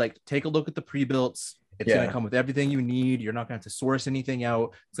 honestly, like take a look at the pre-builts. It's gonna come with everything you need. You're not gonna have to source anything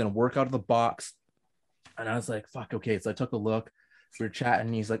out. It's gonna work out of the box. And I was like, fuck, okay. So I took a look. We were chatting.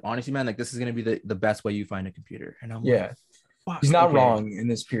 And he's like, honestly, man, like this is gonna be the best way you find a computer. And I'm like, fuck, he's not wrong in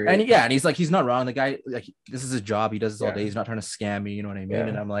this period. And he's like, he's not wrong. The guy, like, this is his job. He does this all day. He's not trying to scam me. You know what I mean?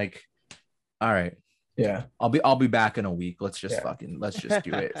 And I'm like, all right. Yeah, I'll be back in a week. Let's just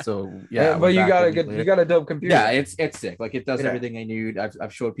do it. So but you got a dope computer. Yeah, it's sick. Like it does everything I need.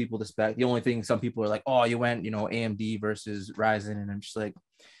 I've showed people the spec. The only thing some people are like, oh, you went, AMD versus Ryzen, and I'm just like,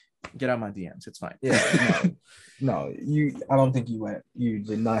 get out my DMs. It's fine. Yeah, no, I don't think you went. You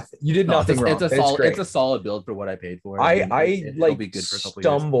did nothing. You did nothing wrong. It's a solid build for what I paid for. It'll be good for a couple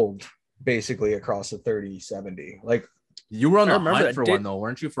stumbled years. Basically across a 3070. Like. You were on the hunt for one though,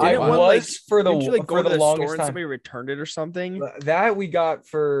 weren't you? For I was for the for the longest time. Somebody returned it or something. That we got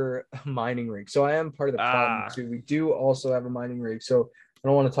for a mining rig. So I am part of the problem too. We do also have a mining rig. So I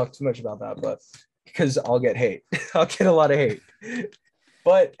don't want to talk too much about that, but because I'll get hate. I'll get a lot of hate.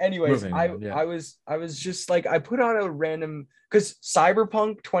 But anyways, I was just like I put on a random because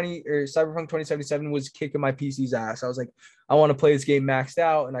Cyberpunk 2077 was kicking my PC's ass. I was like, I want to play this game maxed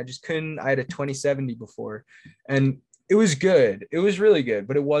out, and I just couldn't. I had a 2070 before, and it was good. It was really good,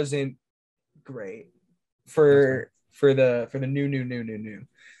 but it wasn't great for the new.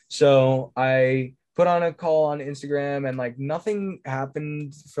 So I put on a call on Instagram and like nothing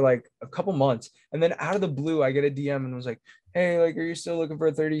happened for like a couple months. And then out of the blue, I get a DM and was like, hey, like, are you still looking for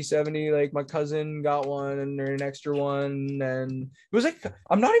a 3070? Like my cousin got one and they're an extra one. And it was like,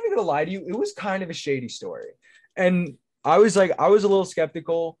 I'm not even gonna lie to you. It was kind of a shady story. And I was a little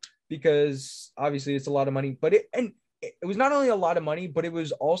skeptical because obviously it's a lot of money, but it was not only a lot of money, but it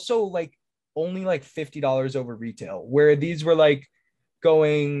was also like only like $50 over retail, where these were like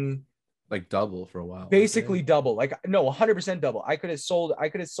going like double for a while. Basically double, like no, 100% double. I could have sold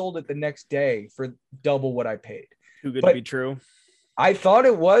it the next day for double what I paid. Too good to be true. I thought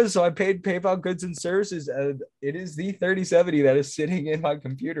it was, so I paid PayPal goods and services. And it is the 3070 that is sitting in my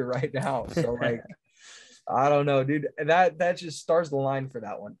computer right now. So like, I don't know, dude. That just stars the line for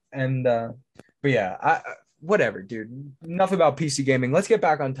that one. And but yeah, whatever, dude. Enough about PC gaming. Let's get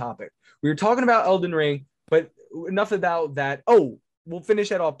back on topic. We were talking about Elden Ring, but enough about that. Oh, we'll finish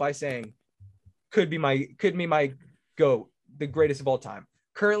that off by saying could be my GOAT, the greatest of all time.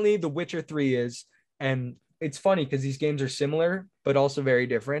 Currently, The Witcher 3 is, And it's funny because these games are similar, but also very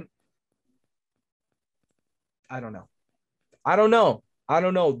different. I don't know.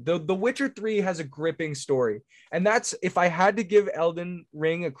 The Witcher 3 has a gripping story. And that's, if I had to give Elden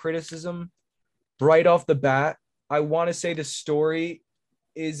Ring a criticism right off the bat, I want to say the story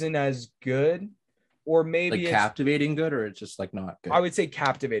isn't as good, or maybe like it's captivating good, or it's just like not good. I would say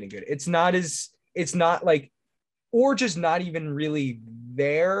captivating good. It's not like, or just not even really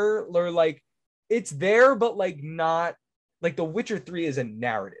there, or like it's there, but like not like The Witcher 3 is a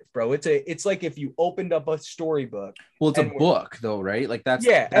narrative, bro. It's like if you opened up a storybook. Well, it's a book though, right? Like that's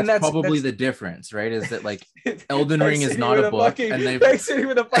probably the difference, right? Is that like Elden Ring is not a book, and they've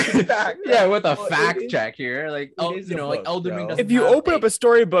with a fucking fact. Yeah, with a fact check here. Like like Elden Ring doesn't. If you open up a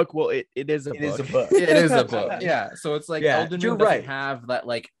storybook, well, it is a book. Is a book. It is a book. Yeah. So it's like Elden Ring doesn't have that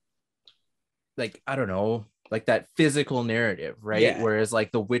like I don't know, like that physical narrative, right? Yeah. Whereas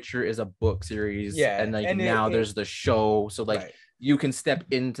like The Witcher is a book series, and like and now there's the show, so like you can step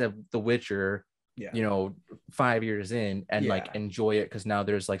into The Witcher, 5 years in and like enjoy it because now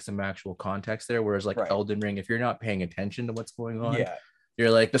there's like some actual context there. Whereas like Elden Ring, if you're not paying attention to what's going on, you're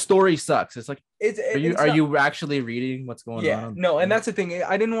like, the story sucks. It's like, are you actually reading what's going on? No, and that's the thing.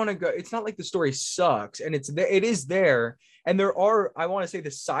 I didn't want to go. It's not like the story sucks, and it is there, and there are. I want to say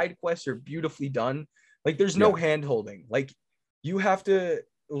the side quests are beautifully done. Like there's no hand holding. Like you have to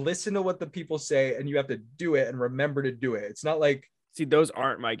listen to what the people say, and you have to do it and remember to do it. It's not like, see, those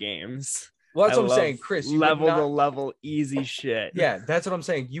aren't my games. Well, that's what I'm saying, Chris. Level to level, easy shit. Yeah, that's what I'm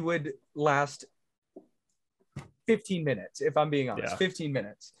saying. You would last 15 minutes, if I'm being honest. 15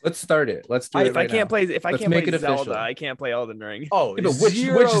 minutes. Let's start it. Let's do it. If I can't play Zelda, I can't play Elden Ring. Oh, yeah, but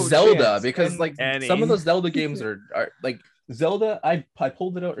which Zelda? Because like some of those Zelda games are like Zelda. I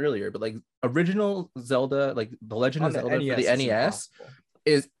pulled it out earlier, but like original Zelda, like the Legend of Zelda for the NES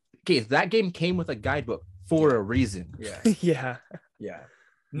is okay. That game came with a guidebook for a reason. Yeah.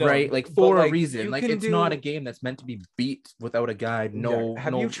 No, right, like for a reason. Like it's not a game that's meant to be beat without a guide.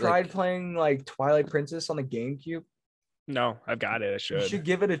 Have you tried playing like Twilight Princess on the GameCube? No, I've got it. I should. You should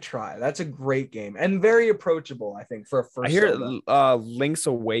give it a try. That's a great game and very approachable, I think, for a first. I hear Link's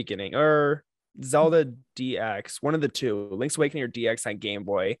Awakening or Zelda DX, one of the two, Link's Awakening or DX on Game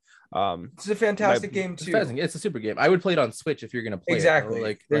Boy. It's a fantastic game too. It's a super game. I would play it on Switch if you're gonna play it.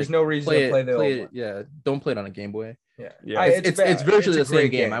 Like there's no reason to play the old one. Yeah, don't play it on a Game Boy. Yeah. It's virtually the same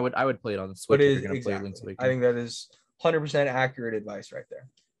game. I would play it on the Switch if you're gonna play Link's Awakening. I think that is 100% accurate advice right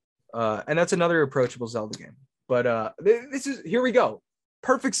there. And that's another approachable Zelda game. But here we go.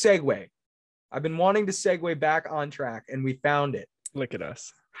 Perfect segue. I've been wanting to segue back on track, and we found it. Look at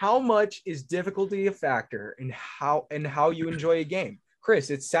us. How much is difficulty a factor in how you enjoy a game? Chris,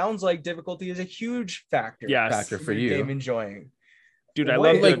 it sounds like difficulty is a huge factor. Factor for you. Game enjoying. Dude, I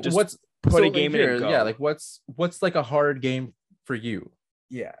love like just put a game in. Like what's like a hard game for you?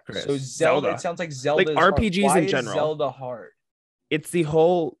 Yeah. Chris. So Zelda. It sounds like Zelda. Like RPGs hard. Why in general. Is Zelda hard? It's the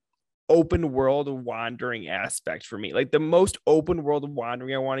whole open world wandering aspect for me. Like the most open world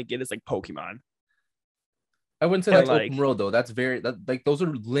wandering I want to get is like Pokemon. I wouldn't say that's open world though. That's like those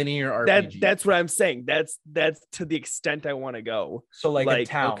are linear RPGs. That's what I'm saying. That's to the extent I want to go. So like a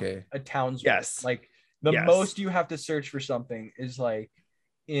town, a town's yes. Like the most you have to search for something is like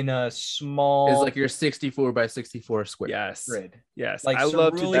in a small. Is like your 64 by 64 square grid. Yes, like I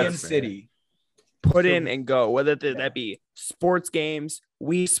love Cerulean City. Put in and go. Whether that be sports games,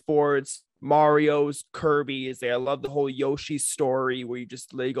 Wii Sports, Mario's, Kirby's. I love the whole Yoshi story where you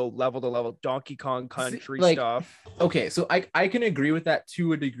just go level to level, Donkey Kong Country stuff. Okay, so I can agree with that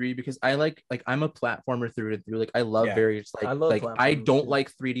to a degree because I like I'm a platformer through and through. Like I love various I don't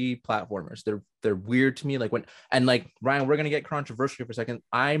like 3D platformers. They're weird to me. Like like Ryan, we're gonna get controversial for a second.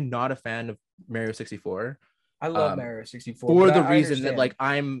 I'm not a fan of Mario 64. I love Mario 64 for the reason that like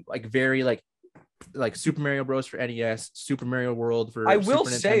I'm like very like Super Mario Bros for NES, Super Mario World for I will Super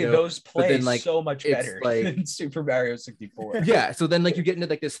say Nintendo, those play then, like, so much better than Super Mario 64. Yeah, so then like you get into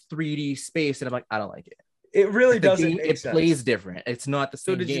like this 3D space and I'm like, I don't like it. It really doesn't. It plays different. It's not the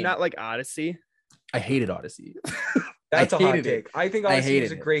same. So did you not like Odyssey? I hated Odyssey. That's a hot take. I think Odyssey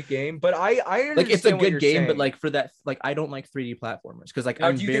is a great game, but I understand like it's a good game, saying. But like for that, like I don't like 3D platformers because like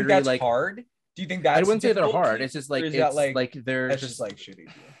do you think that's hard? Do you think that's I wouldn't say they're hard. It's just like it's like they're just like shitty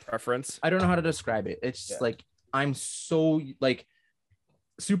preference. I don't know how to describe it. It's just like I'm so like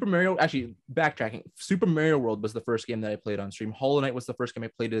Super Mario. Actually, backtracking. Super Mario World was the first game that I played on stream. Hollow Knight was the first game I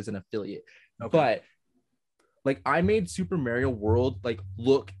played as an affiliate. But like I made Super Mario World like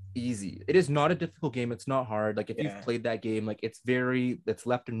look easy. It is not a difficult game. It's not hard. Like if you've played that game, like it's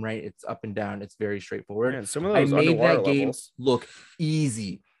left and right. It's up and down. It's very straightforward. Man, some of those I made that levels. game look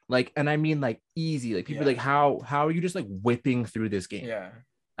easy. Like, and I mean like easy. Like people are like, how are you just like whipping through this game? Yeah.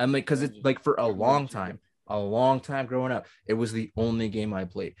 I'm like, because it's like for a long time growing up, it was the only game I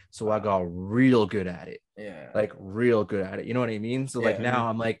played. So I got real good at it. Yeah. Like real good at it. You know what I mean? So like now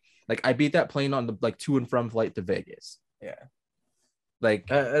I'm like I beat that plane on the like to and from flight to Vegas. Yeah. Like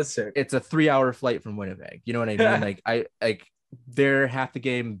that's sick. It's a 3-hour flight from Winnipeg. You know what I mean? Like they're half the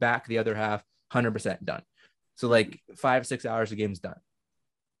game, back the other half, 100% done. So like 5-6 hours, the game's done.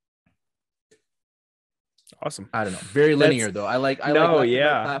 Awesome. I don't know. Very linear though. I like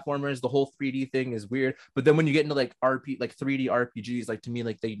platformers. The whole 3D thing is weird. But then when you get into like 3D RPGs, like to me,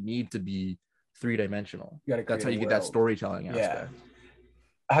 like they need to be 3-dimensional. That's how you get that storytelling aspect.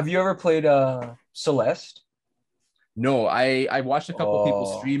 Have you ever played Celeste? No, I watched a couple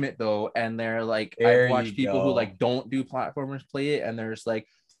people stream it though, and they're like, I've watched people who like don't do platformers play it, and there's like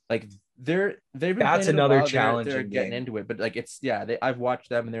they've been that's another challenge. They're getting into it, but like I've watched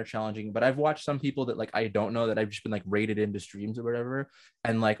them and they're challenging. But I've watched some people that like I don't know that I've just been like rated into streams or whatever,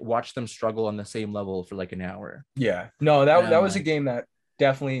 and like watch them struggle on the same level for like an hour. Yeah, no, that was a game that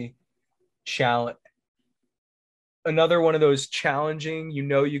definitely challenge. Another one of those challenging,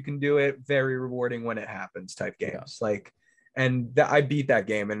 you can do it, very rewarding when it happens type games. I beat that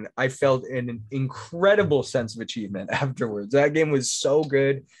game and I felt an incredible sense of achievement afterwards. That game was so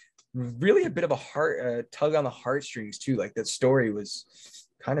good. Really a bit of a tug on the heartstrings too. Like that story was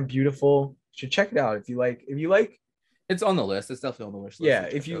kind of beautiful. You should check it out if you like. It's on the list. It's definitely on the wish list. Yeah,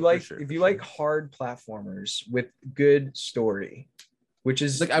 if you like hard platformers with good story, which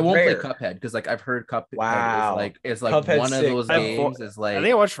is like I won't play Cuphead because like I've heard Cuphead is like Cuphead's one of those games is like I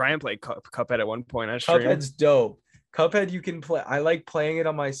think I watched Ryan play Cuphead at one point. Cuphead's dope. Cuphead you can play. I like playing it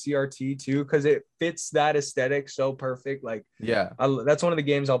on my CRT too because it fits that aesthetic so perfect. Like that's one of the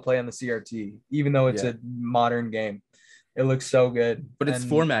games I'll play on the CRT, even though it's a modern game. It looks so good. But it's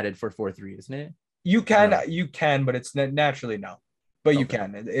formatted for 4:3, isn't it? You can, but it's naturally no. But you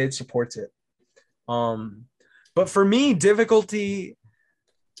can. It supports it. But for me, difficulty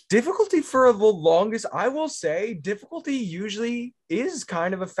for the longest, I will say difficulty usually is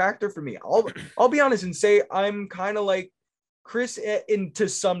kind of a factor for me. I'll be honest and say I'm kind of like Chris to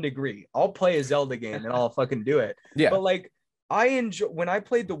some degree. I'll play a Zelda game and I'll fucking do it. Yeah. But like I enjoy when I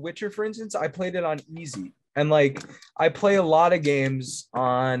played The Witcher, for instance, I played it on easy. And like I play a lot of games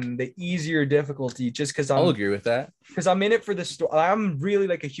on the easier difficulty just because I'll agree with that. Because I'm in it for the story. I'm really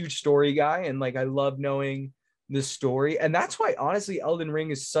like a huge story guy, and like I love knowing the story. And that's why honestly Elden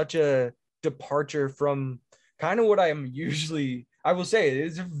Ring is such a departure from kind of what I am usually. I will say it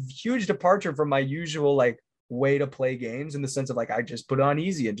is a huge departure from my usual like way to play games, in the sense of like I just put it on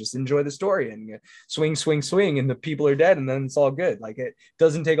easy and just enjoy the story and swing and the people are dead and then it's all good. Like it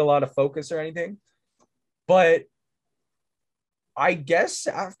doesn't take a lot of focus or anything. But I guess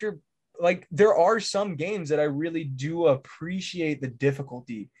after like there are some games that I really do appreciate the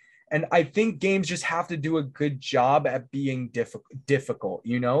difficulty. And I think games just have to do a good job at being difficult,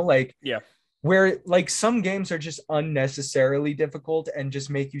 like, where like some games are just unnecessarily difficult and just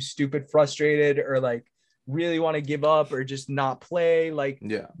make you stupid frustrated or like really want to give up or just not play. Like,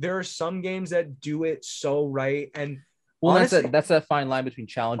 there are some games that do it so right. And well, honestly, that's that fine line between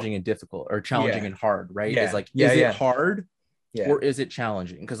challenging and difficult, or challenging and hard, right? Is like, is it hard or is it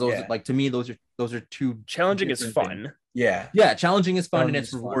challenging? Because those like to me, those are two. Challenging is fun. Yeah, challenging is fun and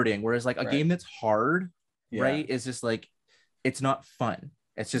it's rewarding. Whereas like a game that's hard, right, is just like it's not fun.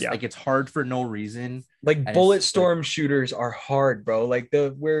 It's just like it's hard for no reason. Like bullet storm shooters are hard, bro. Like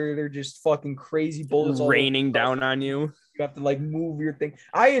where they're just fucking crazy bullets raining down on you. You have to like move your thing.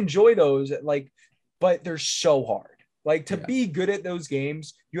 I enjoy those, like, but they're so hard. Like to be good at those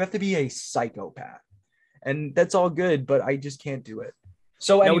games, you have to be a psychopath, and that's all good. But I just can't do it.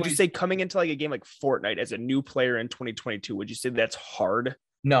 So, now, would you say coming into like a game like Fortnite as a new player in 2022, would you say that's hard?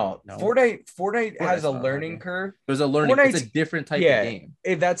 No. Fortnite has a learning curve. There's a learning. It's a different type of game.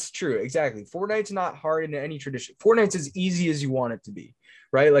 That's true. Exactly. Fortnite's not hard in any tradition. Fortnite's as easy as you want it to be,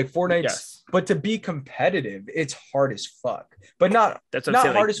 right? Like Fortnite's, but to be competitive, it's hard as fuck. But not that's what not I'm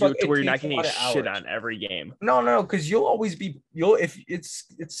saying, hard like, as fuck. Where you're not getting shit on every game. No, because if it's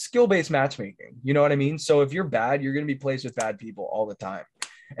skill-based matchmaking. You know what I mean? So if you're bad, you're gonna be placed with bad people all the time,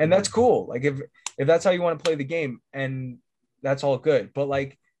 and that's cool. Like if that's how you want to play the game, and that's all good. But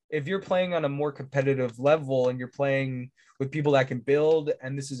like if you're playing on a more competitive level and you're playing with people that can build,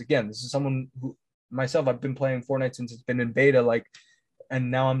 and this is someone who myself, I've been playing Fortnite since it's been in beta, like,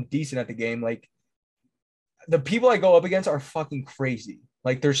 and now I'm decent at the game. Like the people I go up against are fucking crazy.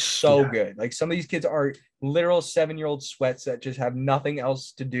 Like they're so good. Like some of these kids are literal 7-year-old sweats that just have nothing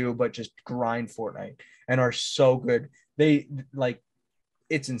else to do but just grind Fortnite and are so good. They like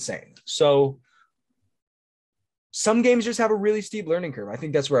it's insane. So some games just have a really steep learning curve. I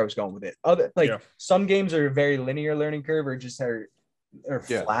think that's where I was going with it. Some games are a very linear learning curve, or just are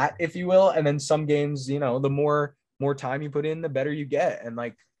flat, if you will. And then some games, the more time you put in, the better you get. And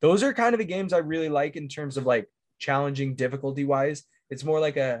like those are kind of the games I really like in terms of like challenging difficulty wise. It's more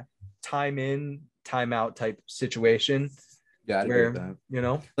like a time in, time out type situation. Yeah, I agree with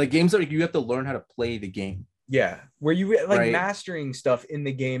that. Like games that you have to learn how to play the game. Yeah, where you like mastering stuff in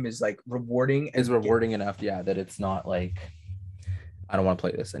the game is like rewarding. Is rewarding enough, that it's not like I don't want to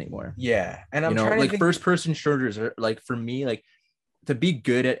play this anymore. Yeah, and I'm trying to think... first person shooters are like, for me, like to be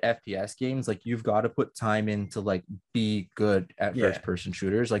good at FPS games, like you've got to put time in to like be good at first person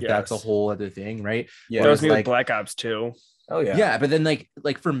shooters. Like that's a whole other thing, right? Yeah, that was me like, with Black Ops 2. Oh yeah, yeah, but then like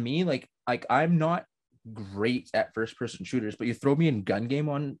for me, like I'm not great at first person shooters, but you throw me in gun game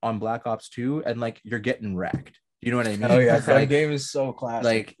on Black Ops 2 and like you're getting wrecked. You know what I mean? Oh yeah, that game is so classic.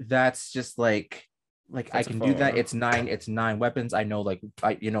 Like that's just like I can do that. It's nine weapons. I know, like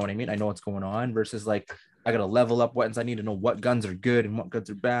you know what I mean? I know what's going on versus like I gotta level up weapons. I need to know what guns are good and what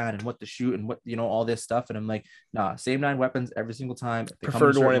guns are bad and what to shoot and what, all this stuff. And I'm like, nah, same 9 weapons every single time.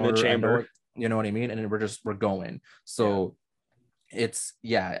 Preferred one in the chamber. You know what I mean? And then we're going. So it's,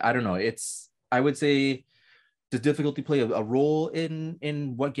 I don't know. I would say, does difficulty play a role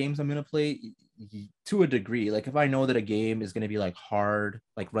in what games I'm going to play? To a degree. Like if I know that a game is going to be like hard,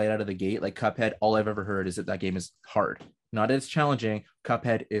 like right out of the gate, like Cuphead, all I've ever heard is that game is hard. Not as challenging.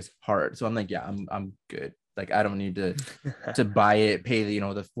 Cuphead is hard. So I'm like, I'm good. Like I don't need to buy it, pay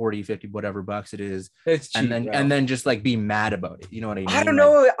the 40, 50, whatever bucks it is. It's cheap, and then just like be mad about it. You know what I mean? I don't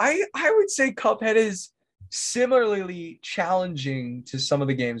know. I would say Cuphead is similarly challenging to some of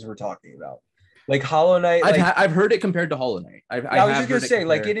the games we're talking about. Like Hollow Knight. I've heard it compared to Hollow Knight. I was just gonna say,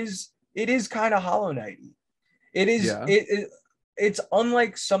 like it is kind of Hollow Knight-y. It is it's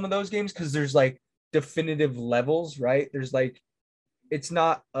unlike some of those games because there's like definitive levels, right? There's like it's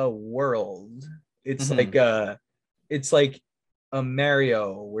not a world. It's like a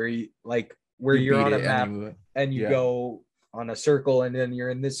Mario where you're on a map and you go on a circle and then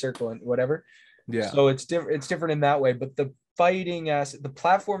you're in this circle and whatever. Yeah. So it's different in that way, but the fighting the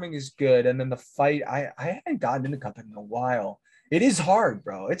platforming is good, and then the fight I haven't gotten into Cuphead in a while. It is hard,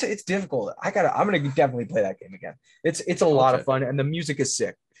 bro. It's difficult. I'm gonna definitely play that game again. It's a lot of fun, and the music is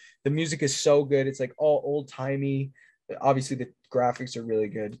sick. The music is so good. It's like all old timey. Obviously, the graphics are really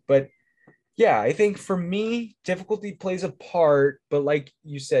good, but yeah, I think for me, difficulty plays a part. But like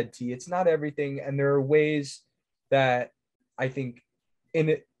you said, T, it's not everything, and there are ways that I think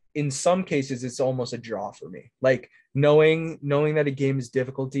in some cases it's almost a draw for me. Like knowing that a game is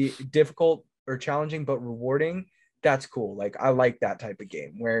difficult or challenging but rewarding, that's cool. Like I like that type of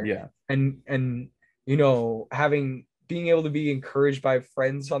game where and being able to be encouraged by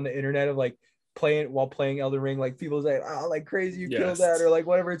friends on the internet of like playing Elden Ring, like people say, oh, like crazy you killed that, or like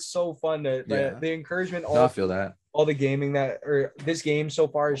whatever. It's so fun to the encouragement. I feel that all the gaming or this game so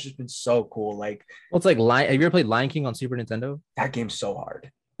far has just been so cool. Like, well, it's like have you ever played Lion King on Super Nintendo? That game's so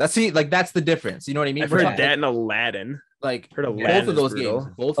hard. That's the difference. You know what I mean? I've heard that and Aladdin. Like both of those games.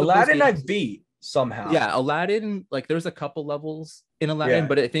 Aladdin I beat somehow. Yeah, Aladdin, like there's a couple levels in Aladdin,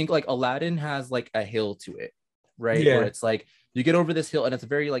 but I think like Aladdin has like a hill to it, right? Where it's like you get over this hill and it's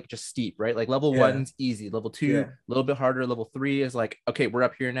very like just steep, right? Like level 1's easy, level 2 a little bit harder, level 3 is like, okay, we're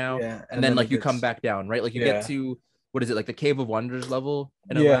up here now, and then like you come back down, right? Like you get to what is it, like the Cave of Wonders level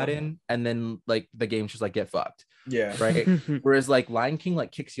in Aladdin, and then like the game's just like get fucked. Yeah. Right. Whereas like LionKing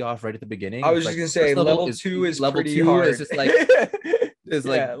like kicks you off right at the beginning. I was just gonna say level 2 is pretty hard. Is just like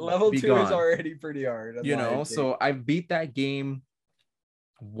level 2 is already pretty hard. So I beat that game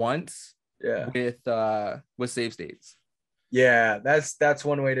once with save states. Yeah, that's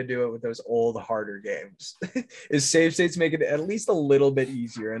one way to do it with those old harder games. Is save states make it at least a little bit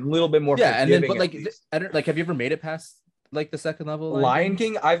easier and a little bit more forgiving. But like I don't like, have you ever made it past like the second level? Lion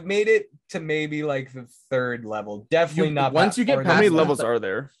King, I've made it to maybe like the 3rd level. Definitely not once you get past. How many levels are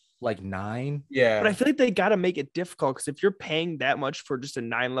there? Like 9. Yeah, but I feel like they got to make it difficult, because if you're paying that much for just a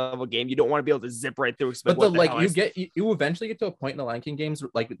 9-level game, you don't want to be able to zip right through. But you eventually get to a point in the Lion King games,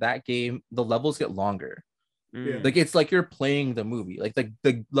 like that game, the levels get longer. Like it's like you're playing the movie. Like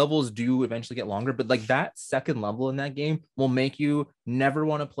the levels do eventually get longer, but like that second level in that game will make you never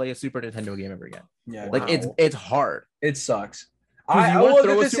want to play a Super Nintendo game ever again. Yeah, like it's hard. It sucks. I want to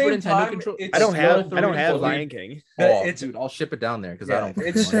throw a Super Nintendo controller. I don't have Lion King. Dude, I'll ship it down there because I don't.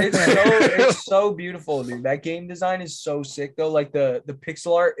 It's so beautiful, dude. That game design is so sick though. Like the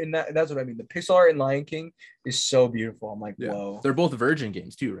pixel art in that's what I mean. The pixel art in Lion King is so beautiful. I'm like, whoa. They're both Virgin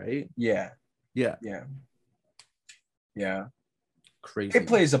games too, right? Yeah. Yeah. Yeah. Yeah. crazy. It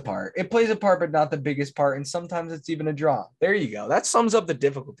plays a part. It plays a part, but not the biggest part. And sometimes it's even a draw. There you go. That sums up the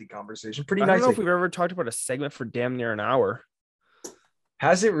difficulty conversation pretty I nicely. don't know if we've ever talked about a segment for damn near an hour.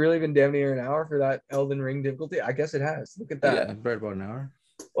 Has it really been damn near an hour for that Elden Ring difficulty? I guess it has. Look at that. Yeah, right about an hour.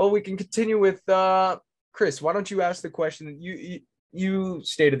 Well, we can continue with Chris. Why don't you ask the question that you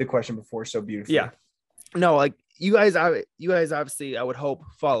stated the question before so beautifully? Yeah. No, like you guys obviously, I would hope,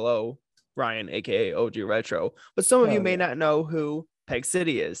 follow Ryan, aka OG Retro, but some of you may not know who Peg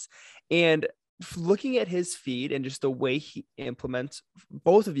City is. And looking at his feed and just the way he implements,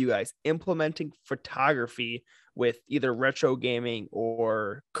 both of you guys implementing photography with either retro gaming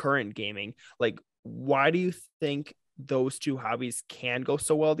or current gaming, like why do you think those two hobbies can go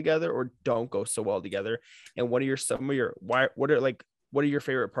so well together or don't go so well together? And what are your what are your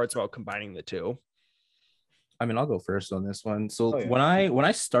favorite parts about combining the two? I mean, I'll go first on this one. So when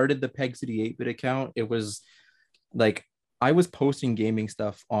I started the Peg City 8-bit account, it was like I was posting gaming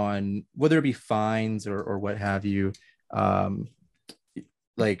stuff on whether it be finds or what have you,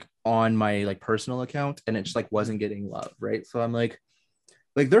 like on my like personal account, and it just like wasn't getting love, right? So I'm like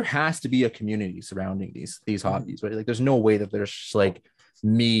there has to be a community surrounding these hobbies, right? Like there's no way that there's just like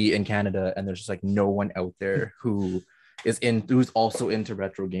me in Canada and there's just like no one out there who's also into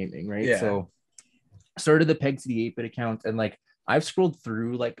retro gaming, right? Yeah. So started the Peg City 8-bit account, and like I've scrolled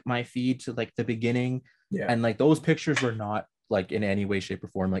through like my feed to like the beginning, and like those pictures were not like in any way, shape, or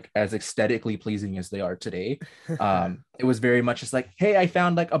form like as aesthetically pleasing as they are today. It was very much just like, hey, I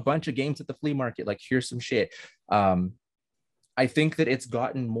found like a bunch of games at the flea market, like here's some shit. I think that it's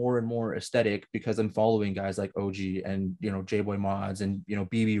gotten more and more aesthetic because I'm following guys like OG and J-Boy Mods and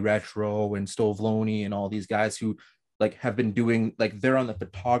BB Retro and Stove Loney and all these guys who like have been doing, like they're on the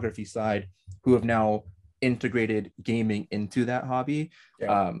photography side, who have now integrated gaming into that hobby.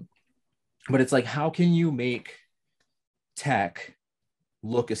 But it's like, how can you make tech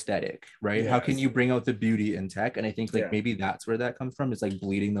look aesthetic, right? How can you bring out the beauty in tech? And I think like maybe that's where that comes from, is like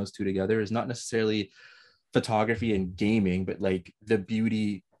bleeding those two together, is not necessarily photography and gaming, but like the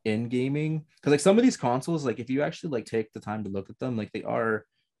beauty in gaming. Because like some of these consoles, like if you actually like take the time to look at them, like they are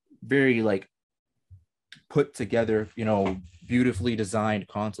very like put together, beautifully designed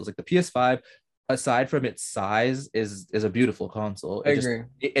consoles. Like the PS5, aside from its size, is a beautiful console. I agree.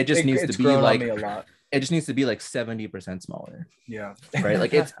 It just needs to be like a lot. It just needs to be like 70% smaller. Yeah. Right.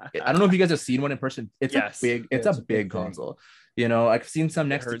 Like I don't know if you guys have seen one in person. It's a big console. I've seen some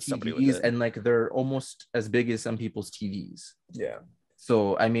next to TVs and like they're almost as big as some people's TVs. Yeah.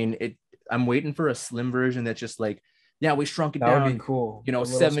 So I mean, I'm waiting for a slim version that's just like, yeah, we shrunk it that down. Would be cool.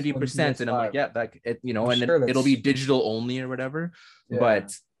 70%, and I'm like, yeah, that and then it'll be digital only or whatever. Yeah.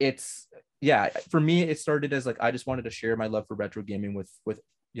 But it's for me, it started as like I just wanted to share my love for retro gaming with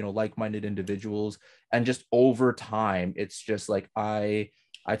like-minded individuals, and just over time, it's just like I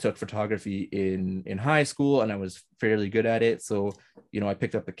took photography in high school and I was fairly good at it. So I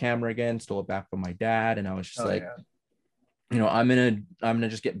picked up the camera again, stole it back from my dad, and I was just I'm gonna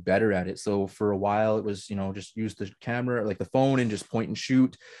just get better at it. So for a while it was just use the camera, like the phone, and just point and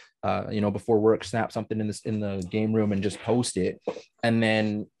shoot, before work, snap something in the game room and just post it. And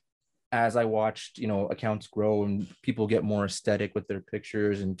then as I watched accounts grow and people get more aesthetic with their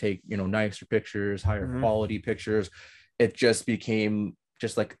pictures and take nicer pictures, higher quality pictures, it just became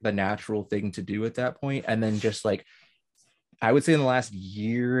just like the natural thing to do at that point. And then just like I would say in the last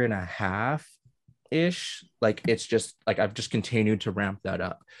year and a half ish, like it's just like I've just continued to ramp that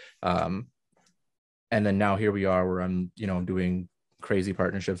up, and then now here we are where I'm doing crazy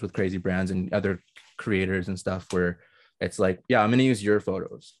partnerships with crazy brands and other creators and stuff, where it's like, yeah, I'm gonna use your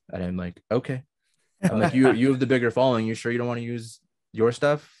photos, and I'm like, okay. I'm like, you have the bigger following, you sure you don't want to use your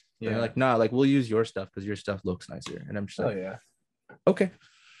stuff? And they're like, nah, like we'll use your stuff because your stuff looks nicer. And I'm just like, okay,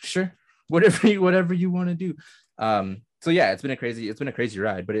 sure, whatever you want to do. So yeah, it's been a crazy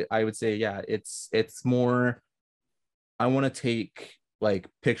ride, but I would say, it's more, I want to take like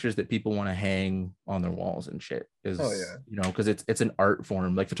pictures that people want to hang on their walls and shit, is because it's an art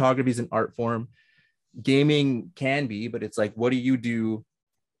form. Like photography is an art form, gaming can be, but it's like, what do you do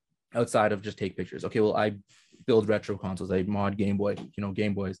outside of just take pictures? Okay, well, I build retro consoles, I mod Game Boys,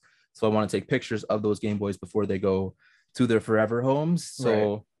 so I want to take pictures of those Game Boys before they go to their forever homes.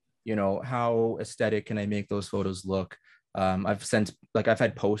 So how aesthetic can I make those photos look? I've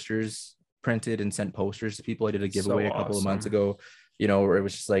had posters printed and sent posters to people. I did a giveaway a couple of months ago, where it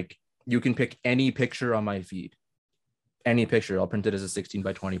was just like, you can pick any picture on my feed, any picture, I'll print it as a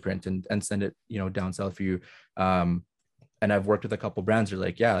 16:20 print and send it down south for you. And I've worked with a couple brands. They're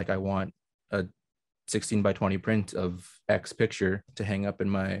like, yeah, like I want a 16:20 print of X picture to hang up in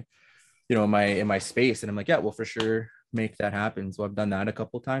my in my space. And I'm like, yeah, well, for sure, make that happen. So I've done that a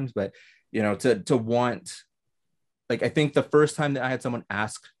couple times, but you know, to want, like, I think the first time that I had someone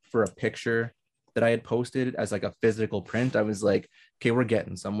ask for a picture that I had posted as like a physical print, I was like, okay, we're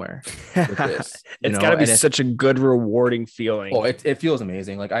getting somewhere with this. It's got to be such a good, rewarding feeling. Oh, it feels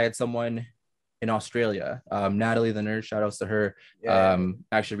amazing. Like I had someone in Australia, Natalie the nerd, shout outs to her,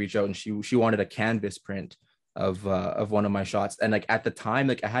 actually reached out, and she wanted a canvas print of one of my shots. And like at the time,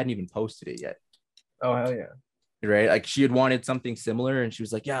 like I hadn't even posted it yet. Oh, hell yeah. Right. Like she had wanted something similar, and she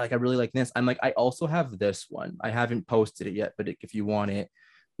was like, yeah, like I really like this. I'm like, I also have this one. I haven't posted it yet, but if you want it,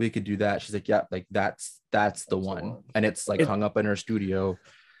 we could do that. She's like, yeah, like that's the one. And it's like hung up in her studio.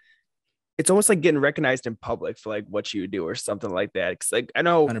 It's almost like getting recognized in public for like what you do or something like that. Cause like I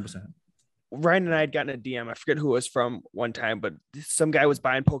know 100%. Ryan and I had gotten a DM. I forget who it was from one time, but some guy was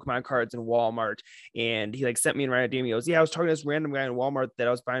buying Pokemon cards in Walmart, and he like sent me and Ryan a DM. He goes, "Yeah, I was talking to this random guy in Walmart that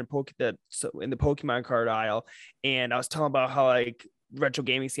I was buying in the Pokemon card aisle, and I was telling about how like retro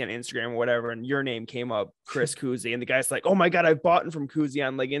gaming scene on Instagram or whatever, and your name came up, Chris Kuzi, and the guy's like, "Oh my god, I've bought from Kuzi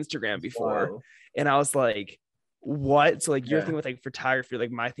on like Instagram before," and I was like, "What?" So like your thing with like photography,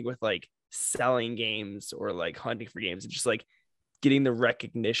 like my thing with like selling games or like hunting for games, and just like getting the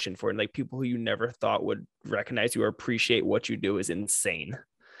recognition for it, and like people who you never thought would recognize you or appreciate what you do is insane.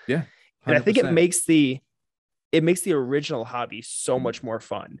 Yeah. 100%. And I think it makes the original hobby so much more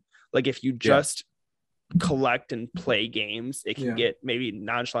fun. Like if you just collect and play games, it can get maybe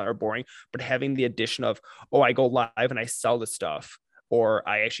nonchalant or boring, but having the addition of, oh, I go live and I sell the stuff, or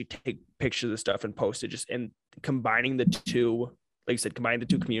I actually take pictures of the stuff and post it, just and combining the two, like you said, combining the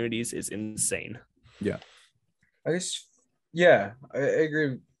two communities is insane. Yeah. I guess, yeah, I agree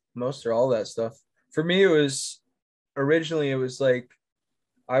with most or all that stuff. For me, it was like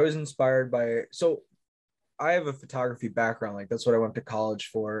I was inspired by, so I have a photography background. Like that's what I went to college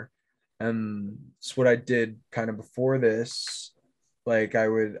for. And it's what I did kind of before this. Like I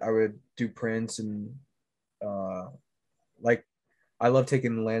would do prints and like I love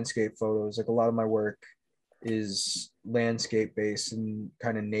taking landscape photos. Like a lot of my work is landscape based and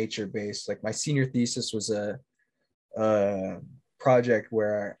kind of nature based. Like my senior thesis was a project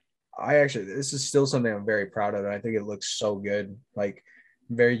where I actually, this is still something I'm very proud of, and I think it looks so good, like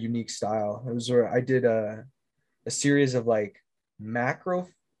very unique style. It was where I did a series of like macro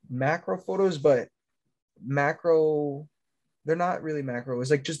photos, but macro, they're not really macro. It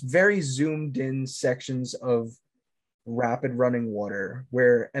was like just very zoomed in sections of rapid running water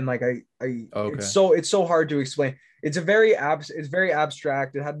where, and like it's so hard to explain. It's very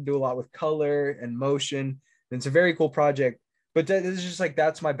abstract. It had to do a lot with color and motion. And it's a very cool project, but it's just like,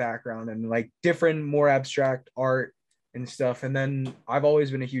 that's my background, and like different, more abstract art and stuff. And then I've always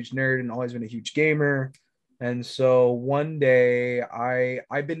been a huge nerd and always been a huge gamer. And so one day I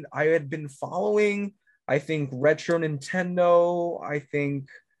had been following, I think, Retro Nintendo, I think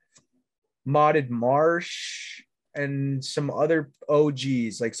Modded Marsh, and some other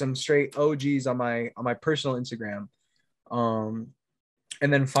OGs, like some straight OGs on my personal Instagram.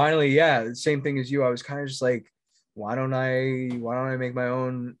 And then finally, the same thing as you. I was kind of just like, why don't I make my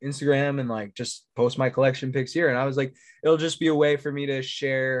own Instagram and like just post my collection pics here? And I was like, it'll just be a way for me to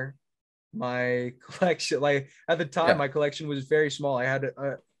share my collection. Like at the time, my collection was very small. I had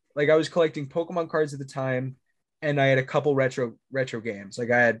like I was collecting Pokemon cards at the time, and I had a couple retro games. Like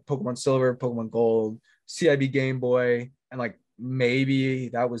I had Pokemon Silver, Pokemon Gold, CIB Game Boy, and like maybe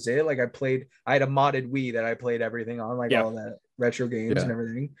that was it. Like I had a modded Wii that I played everything on, like all that retro games and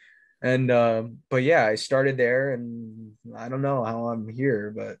everything. And but I started there, and I don't know how I'm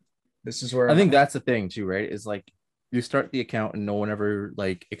here, but this is where I think that's the thing too, right? Is like you start the account and no one ever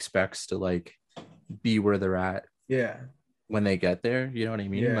like expects to like be where they're at when they get there, you know what I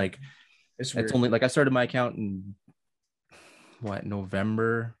mean? Like it's only like I started my account in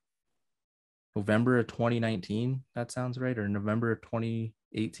November of 2019, that sounds right, or November of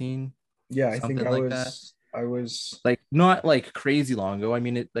 2018. I think I was like not like crazy long ago. I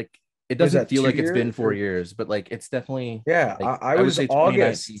mean, it doesn't feel like it's been 4 years, but like it's definitely like, I was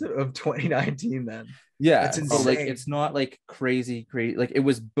August 2019. of 2019. Then that's insane. So like it's not like crazy like it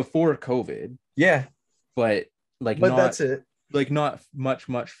was before COVID, but not, that's it, like not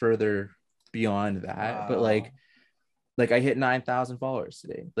much further beyond that. But like I hit 9,000 followers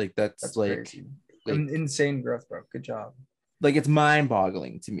today. Like that's like crazy. Insane growth, bro. Good job. Like it's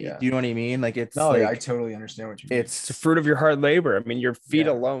mind-boggling to me. Do you know what I mean? Like it's I totally understand what you mean. It's the fruit of your hard labor. I mean, your feet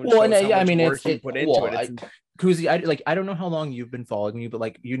alone. Well, and I mean, it's put into it. Kuzi, I don't know how long you've been following me, but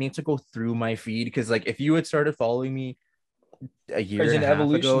like you need to go through my feed, because like if you had started following me a year There's and an a half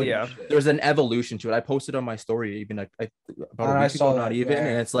evolution. ago. Yeah. There's an evolution to it. I posted on my story even like about a I week saw ago, that, not even. yeah.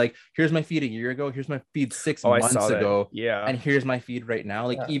 And it's like, here's my feed a year ago. Here's my feed 6 Oh, I months saw that. ago. Yeah. And here's my feed right now.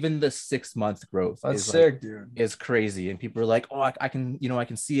 Like Yeah. even the 6 month growth That's is sick, like dude. is crazy. And people are like, oh, I can, I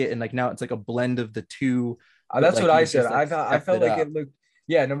can see it. And like now it's like a blend of the two. But That's like what I you've said. just, like, I stepped felt like up. it looked,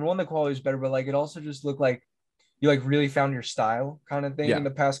 yeah, number one, the quality was better, but like it also just looked like you like really found your style kind of thing Yeah. in the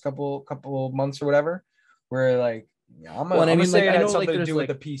past couple months or whatever. Where like I'm Well, and I gonna mean, say like, it I had know, like, something to there's, do with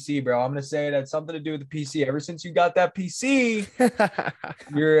the like- PC, bro. I'm gonna say it had something to do with the PC. Ever since you got that PC,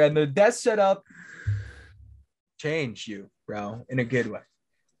 you're and the desk setup changed you, bro, in a good way.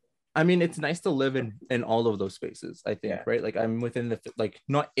 I mean, it's nice to live in all of those spaces, I think, Yeah. right? Like I'm within the, like,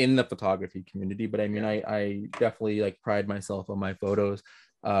 not in the photography community, but I mean, I definitely like pride myself on my photos.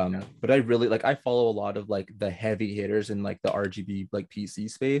 But I really like, I follow a lot of like the heavy hitters in like the RGB like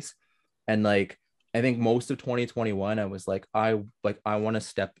PC space. And like, I think most of 2021, I was like, I want to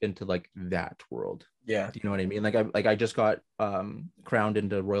step into like that world. Yeah. Do you know what I mean? Like I just got crowned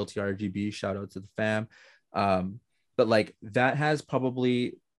into royalty RGB, shout out to the fam. But like that has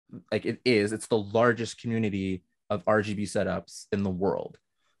probably, like, it's the largest community of RGB setups in the world.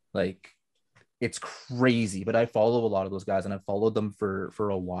 Like it's crazy, but I follow a lot of those guys and I've followed them for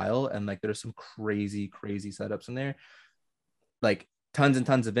a while, and like there's some crazy setups in there, like tons and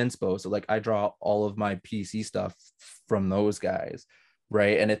tons of inspo. So like I draw all of my PC stuff from those guys,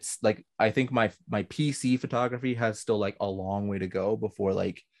 right? And it's like I think my PC photography has still like a long way to go before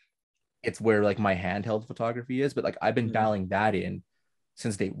like it's where like my handheld photography is, but like I've been dialing that in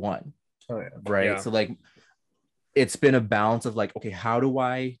since day one. Oh yeah. Right. Yeah. So like it's been a balance of like, okay, how do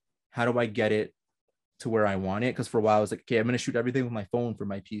I get it to where I want it? Because for a while I was like, okay, I'm gonna shoot everything with my phone for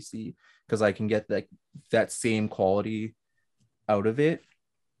my PC because I can get like that same quality out of it.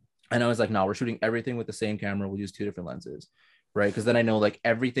 And I was like, no, we're shooting everything with the same camera. We'll use 2 different lenses, right? Because then I know like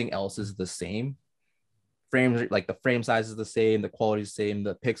everything else is the same. Frames, like the frame size is the same, the quality is the same,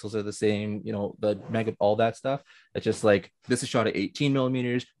 the pixels are the same, the mega, all that stuff. It's just like this is shot at 18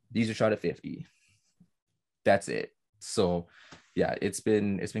 millimeters, these are shot at 50. That's it. So yeah, it's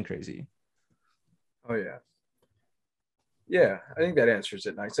been crazy. Oh yeah. Yeah, I think that answers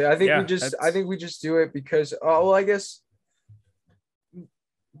it nicely. I think we just do it because I guess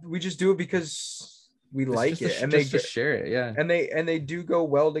we just do it because we like it, and they just share it, yeah. And they do go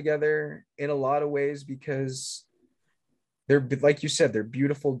well together in a lot of ways because they're, like you said, they're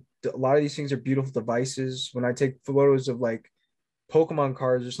beautiful. A lot of these things are beautiful devices. When I take photos of like Pokemon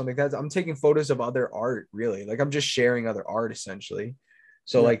cards or something like that, I'm taking photos of other art, really. Like I'm just sharing other art essentially.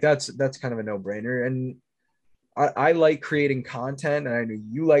 So like that's kind of a no-brainer. And I like creating content, and I know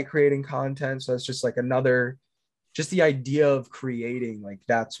you like creating content. So it's just like just the idea of creating, like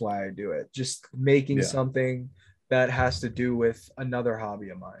that's why I do it. Just making something that has to do with another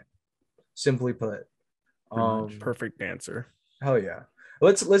hobby of mine. Simply put. Perfect answer. Hell yeah.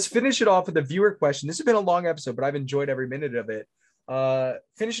 Let's finish it off with a viewer question. This has been a long episode, but I've enjoyed every minute of it.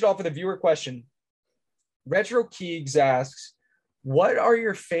 Finish it off with a viewer question. Retro Keegs asks, what are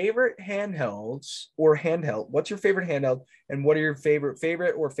your favorite handhelds or handheld? What's your favorite handheld, and what are your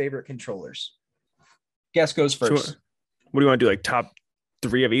favorite controllers? Guest goes first. Sure. What do you want to do? Like top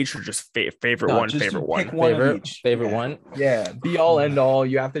 3 of each, or just favorite one? Favorite one. Pick one of each. Favorite one. Yeah. Be all end all.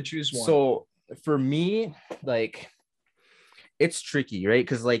 You have to choose one. So for me, like it's tricky, right?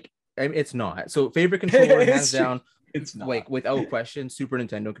 Because like it's not. So favorite controller hands down. It's not. Like without question, Super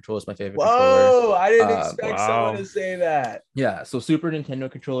Nintendo controller is my favorite controller. controller. I didn't expect someone to say that. Yeah, so Super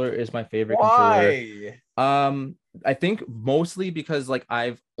Nintendo controller is my favorite controller. I think mostly because like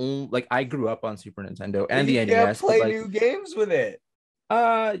I grew up on Super Nintendo and the NES. Can't play new games with it.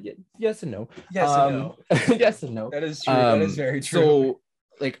 Yes and no. Yes and no. Yes and no. That is true. That is very true. So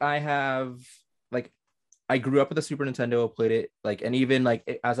like I grew up with the Super Nintendo, played it like, and even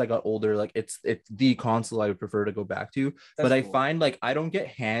like as I got older, like it's the console I would prefer to go back to. But I find like I don't get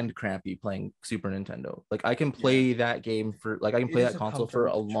hand crampy playing Super Nintendo. Like I can play that game for like I can play that console for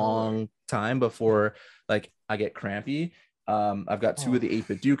a long time before like I get crampy. I've got 2 of the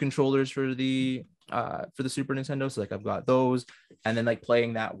 8-bit do controllers for the Super Nintendo, so like I've got those, and then like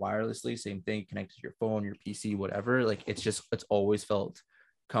playing that wirelessly, same thing, connected to your phone, your PC, whatever. Like it's always felt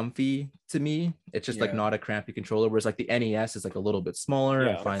comfy to me. It's just like not a crampy controller, whereas like the NES is like a little bit smaller.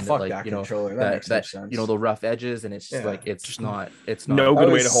 I find that like that the rough edges, and it's just like it's not no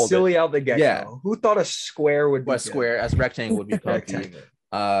good way to hold silly it. out the get-go. Who thought a square would be square as rectangle would be comfy.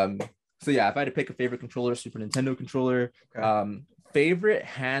 So yeah, if I had to pick a favorite controller, Super Nintendo controller. Favorite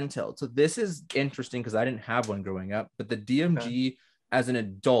handheld. So this is interesting because I didn't have one growing up, but the DMG as an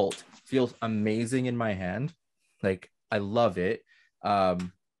adult feels amazing in my hand. Like I love it.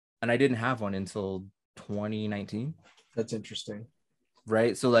 And I didn't have one until 2019. That's interesting.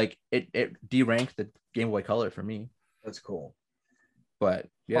 Right. So like it deranked the Game Boy Color for me. That's cool. But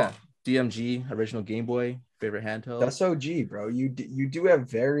yeah, DMG, original Game Boy, favorite handheld. That's OG, bro. You do have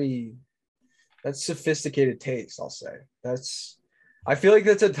that's sophisticated taste, I'll say. I feel like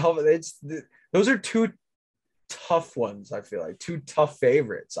that's a tough, those are two tough ones. I feel like two tough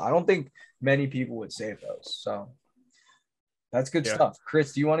favorites. I don't think many people would say those. So that's good stuff.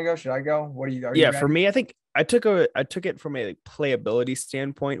 Chris, do you want to go? Should I go? What are you for me, I think I took it from a playability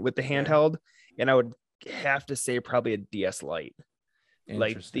standpoint with the handheld, and I would have to say probably a DS Lite.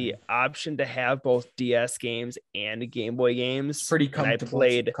 Like the option to have both DS games and Game Boy games. Pretty comfortable.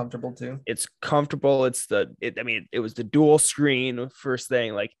 Comfortable too. It's comfortable. It was the dual screen first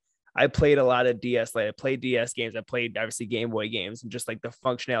thing. Like I played a lot of DS Lite. I played DS games. I played obviously Game Boy games, and just like the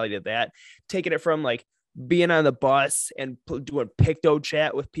functionality of that, taking it from like being on the bus and doing Picto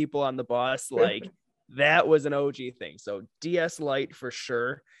chat with people on the bus, like that was an OG thing. So DS Lite for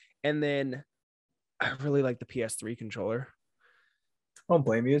sure. And then I really like the PS3 controller. I don't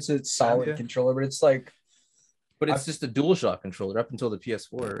blame you. It's a solid controller, but it's like, but it's just a DualShock controller up until the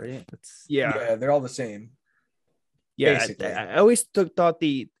PS4, right? Yeah, they're all the same. Yeah, basically. I always thought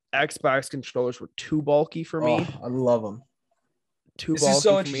the Xbox controllers were too bulky for me. I love them. Too bulky is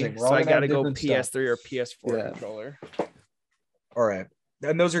so interesting. So I got to go PS3 or PS4 controller. All right,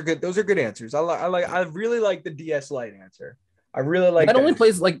 and those are good. Those are good answers. I really like the DS Lite answer. I really like that. Only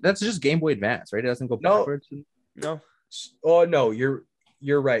plays like that's just Game Boy Advance, right? It doesn't go backwards. No. Oh no,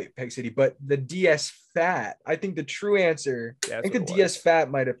 you're right, Peg City. But the DS Fat, I think the true answer. I think the DS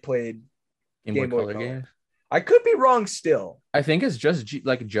Fat might have played Game Boy Color game. I could be wrong still. I think it's just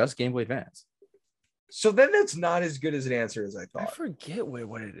Game Boy Advance. So then that's not as good as an answer as I thought. I forget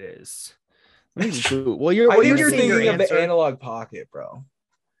what it is. Well, I think you're thinking of the Analog Pocket, bro.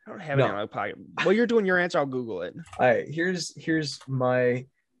 I don't have an Analog Pocket. While you're doing your answer, I'll Google it. All right, here's my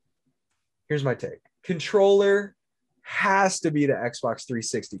take. Controller has to be the Xbox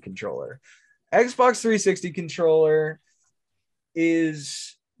 360 controller. Xbox 360 controller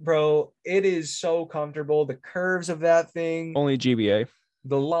is, bro, it is so comfortable. The curves of that thing. Only GBA.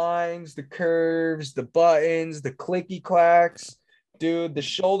 The lines, the curves, the buttons, the clicky clacks. Dude, the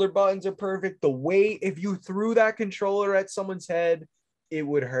shoulder buttons are perfect. The weight, if you threw that controller at someone's head, it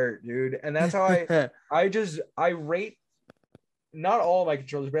would hurt, dude. And that's how I rate not all of my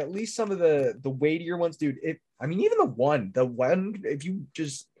controllers, but at least some of the weightier ones, dude. Even the one, if you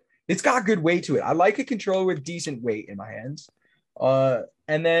just, it's got good weight to it. I like a controller with decent weight in my hands.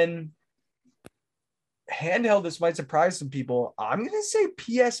 And then handheld, this might surprise some people. I'm going to say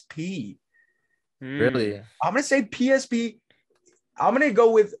PSP. Really? I'm going to say PSP. I'm going to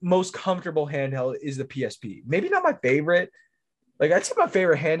go with most comfortable handheld is the PSP. Maybe not my favorite. Like I'd say my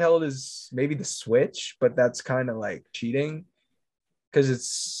favorite handheld is maybe the Switch, but that's kind of like cheating because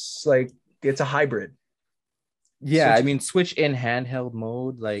it's a hybrid. Yeah, Switch in handheld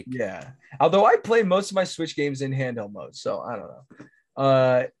mode, like Although I play most of my Switch games in handheld mode, so I don't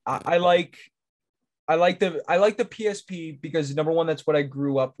know. I like the PSP because number one, that's what I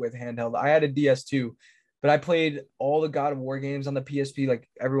grew up with handheld. I had a DS too, but I played all the God of War games on the PSP, like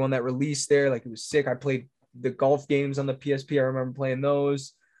everyone that released there, like it was sick. I played the golf games on the PSP. I remember playing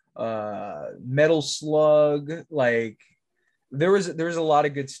those. Metal Slug, like there was a lot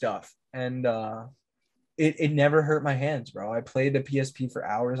of good stuff, and it never hurt my hands, bro. I played the PSP for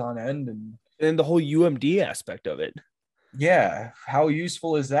hours on end, and the whole UMD aspect of it. Yeah, how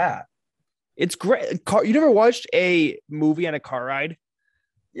useful is that? It's great. You never watched a movie on a car ride?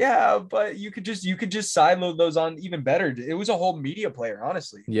 Yeah, but you could just sideload those on even better. It was a whole media player,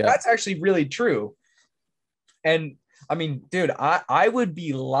 honestly. Yeah, that's actually really true. And I mean, dude, I would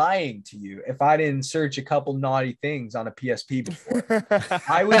be lying to you if I didn't search a couple naughty things on a PSP before.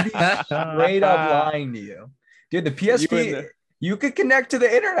 I would be straight up lying to you. Dude, the PSP, you could connect to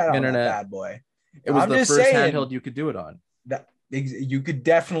the internet on that bad boy. It was the first handheld you could do it on. You could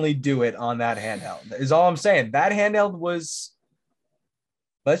definitely do it on that handheld, is all I'm saying. That handheld was,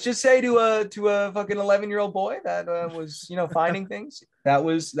 let's just say to a fucking 11-year-old boy that was, finding things. That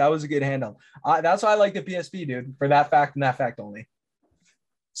was a good handheld. That's why I like the PSP, dude, for that fact and that fact only.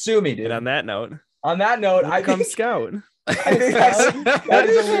 Sue me, dude. And on that note, I come Scout. I think that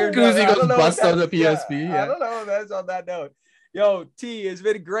is a weird. Koozie goes bust on the PSP. Yeah. I don't know if that's on that note. Yo, T, it's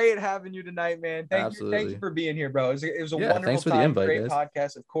been great having you tonight, man. Thank you for being here, bro. It was a wonderful thanks for time. the invite, great guys.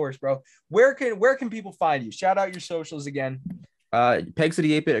 Podcast, of course, bro. Where can people find you? Shout out your socials again. Peg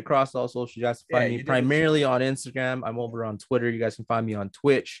City 8-Bit across all socials. You guys can find me primarily on Instagram. I'm over on Twitter. You guys can find me on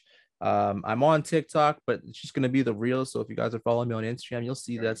Twitch. I'm on TikTok, but it's just gonna be the reels. So if you guys are following me on Instagram, you'll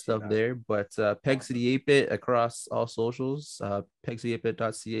see that stuff there. But Peg City 8-Bit across all socials.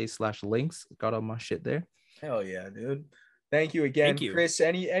 pegcity8bit.ca/links. Got all my shit there. Hell yeah, dude. Thank you again. Thank you. Chris.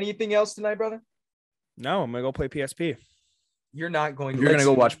 Anything else tonight, brother? No, I'm gonna go play PSP. You're not going to. You're gonna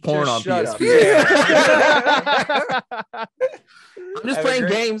go watch porn on PSP. I'm just playing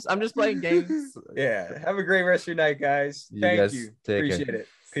games. I'm just playing games. Yeah. Have a great rest of your night, guys. Thank you. Take Appreciate care. it.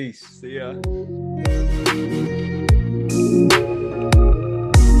 Peace. See ya.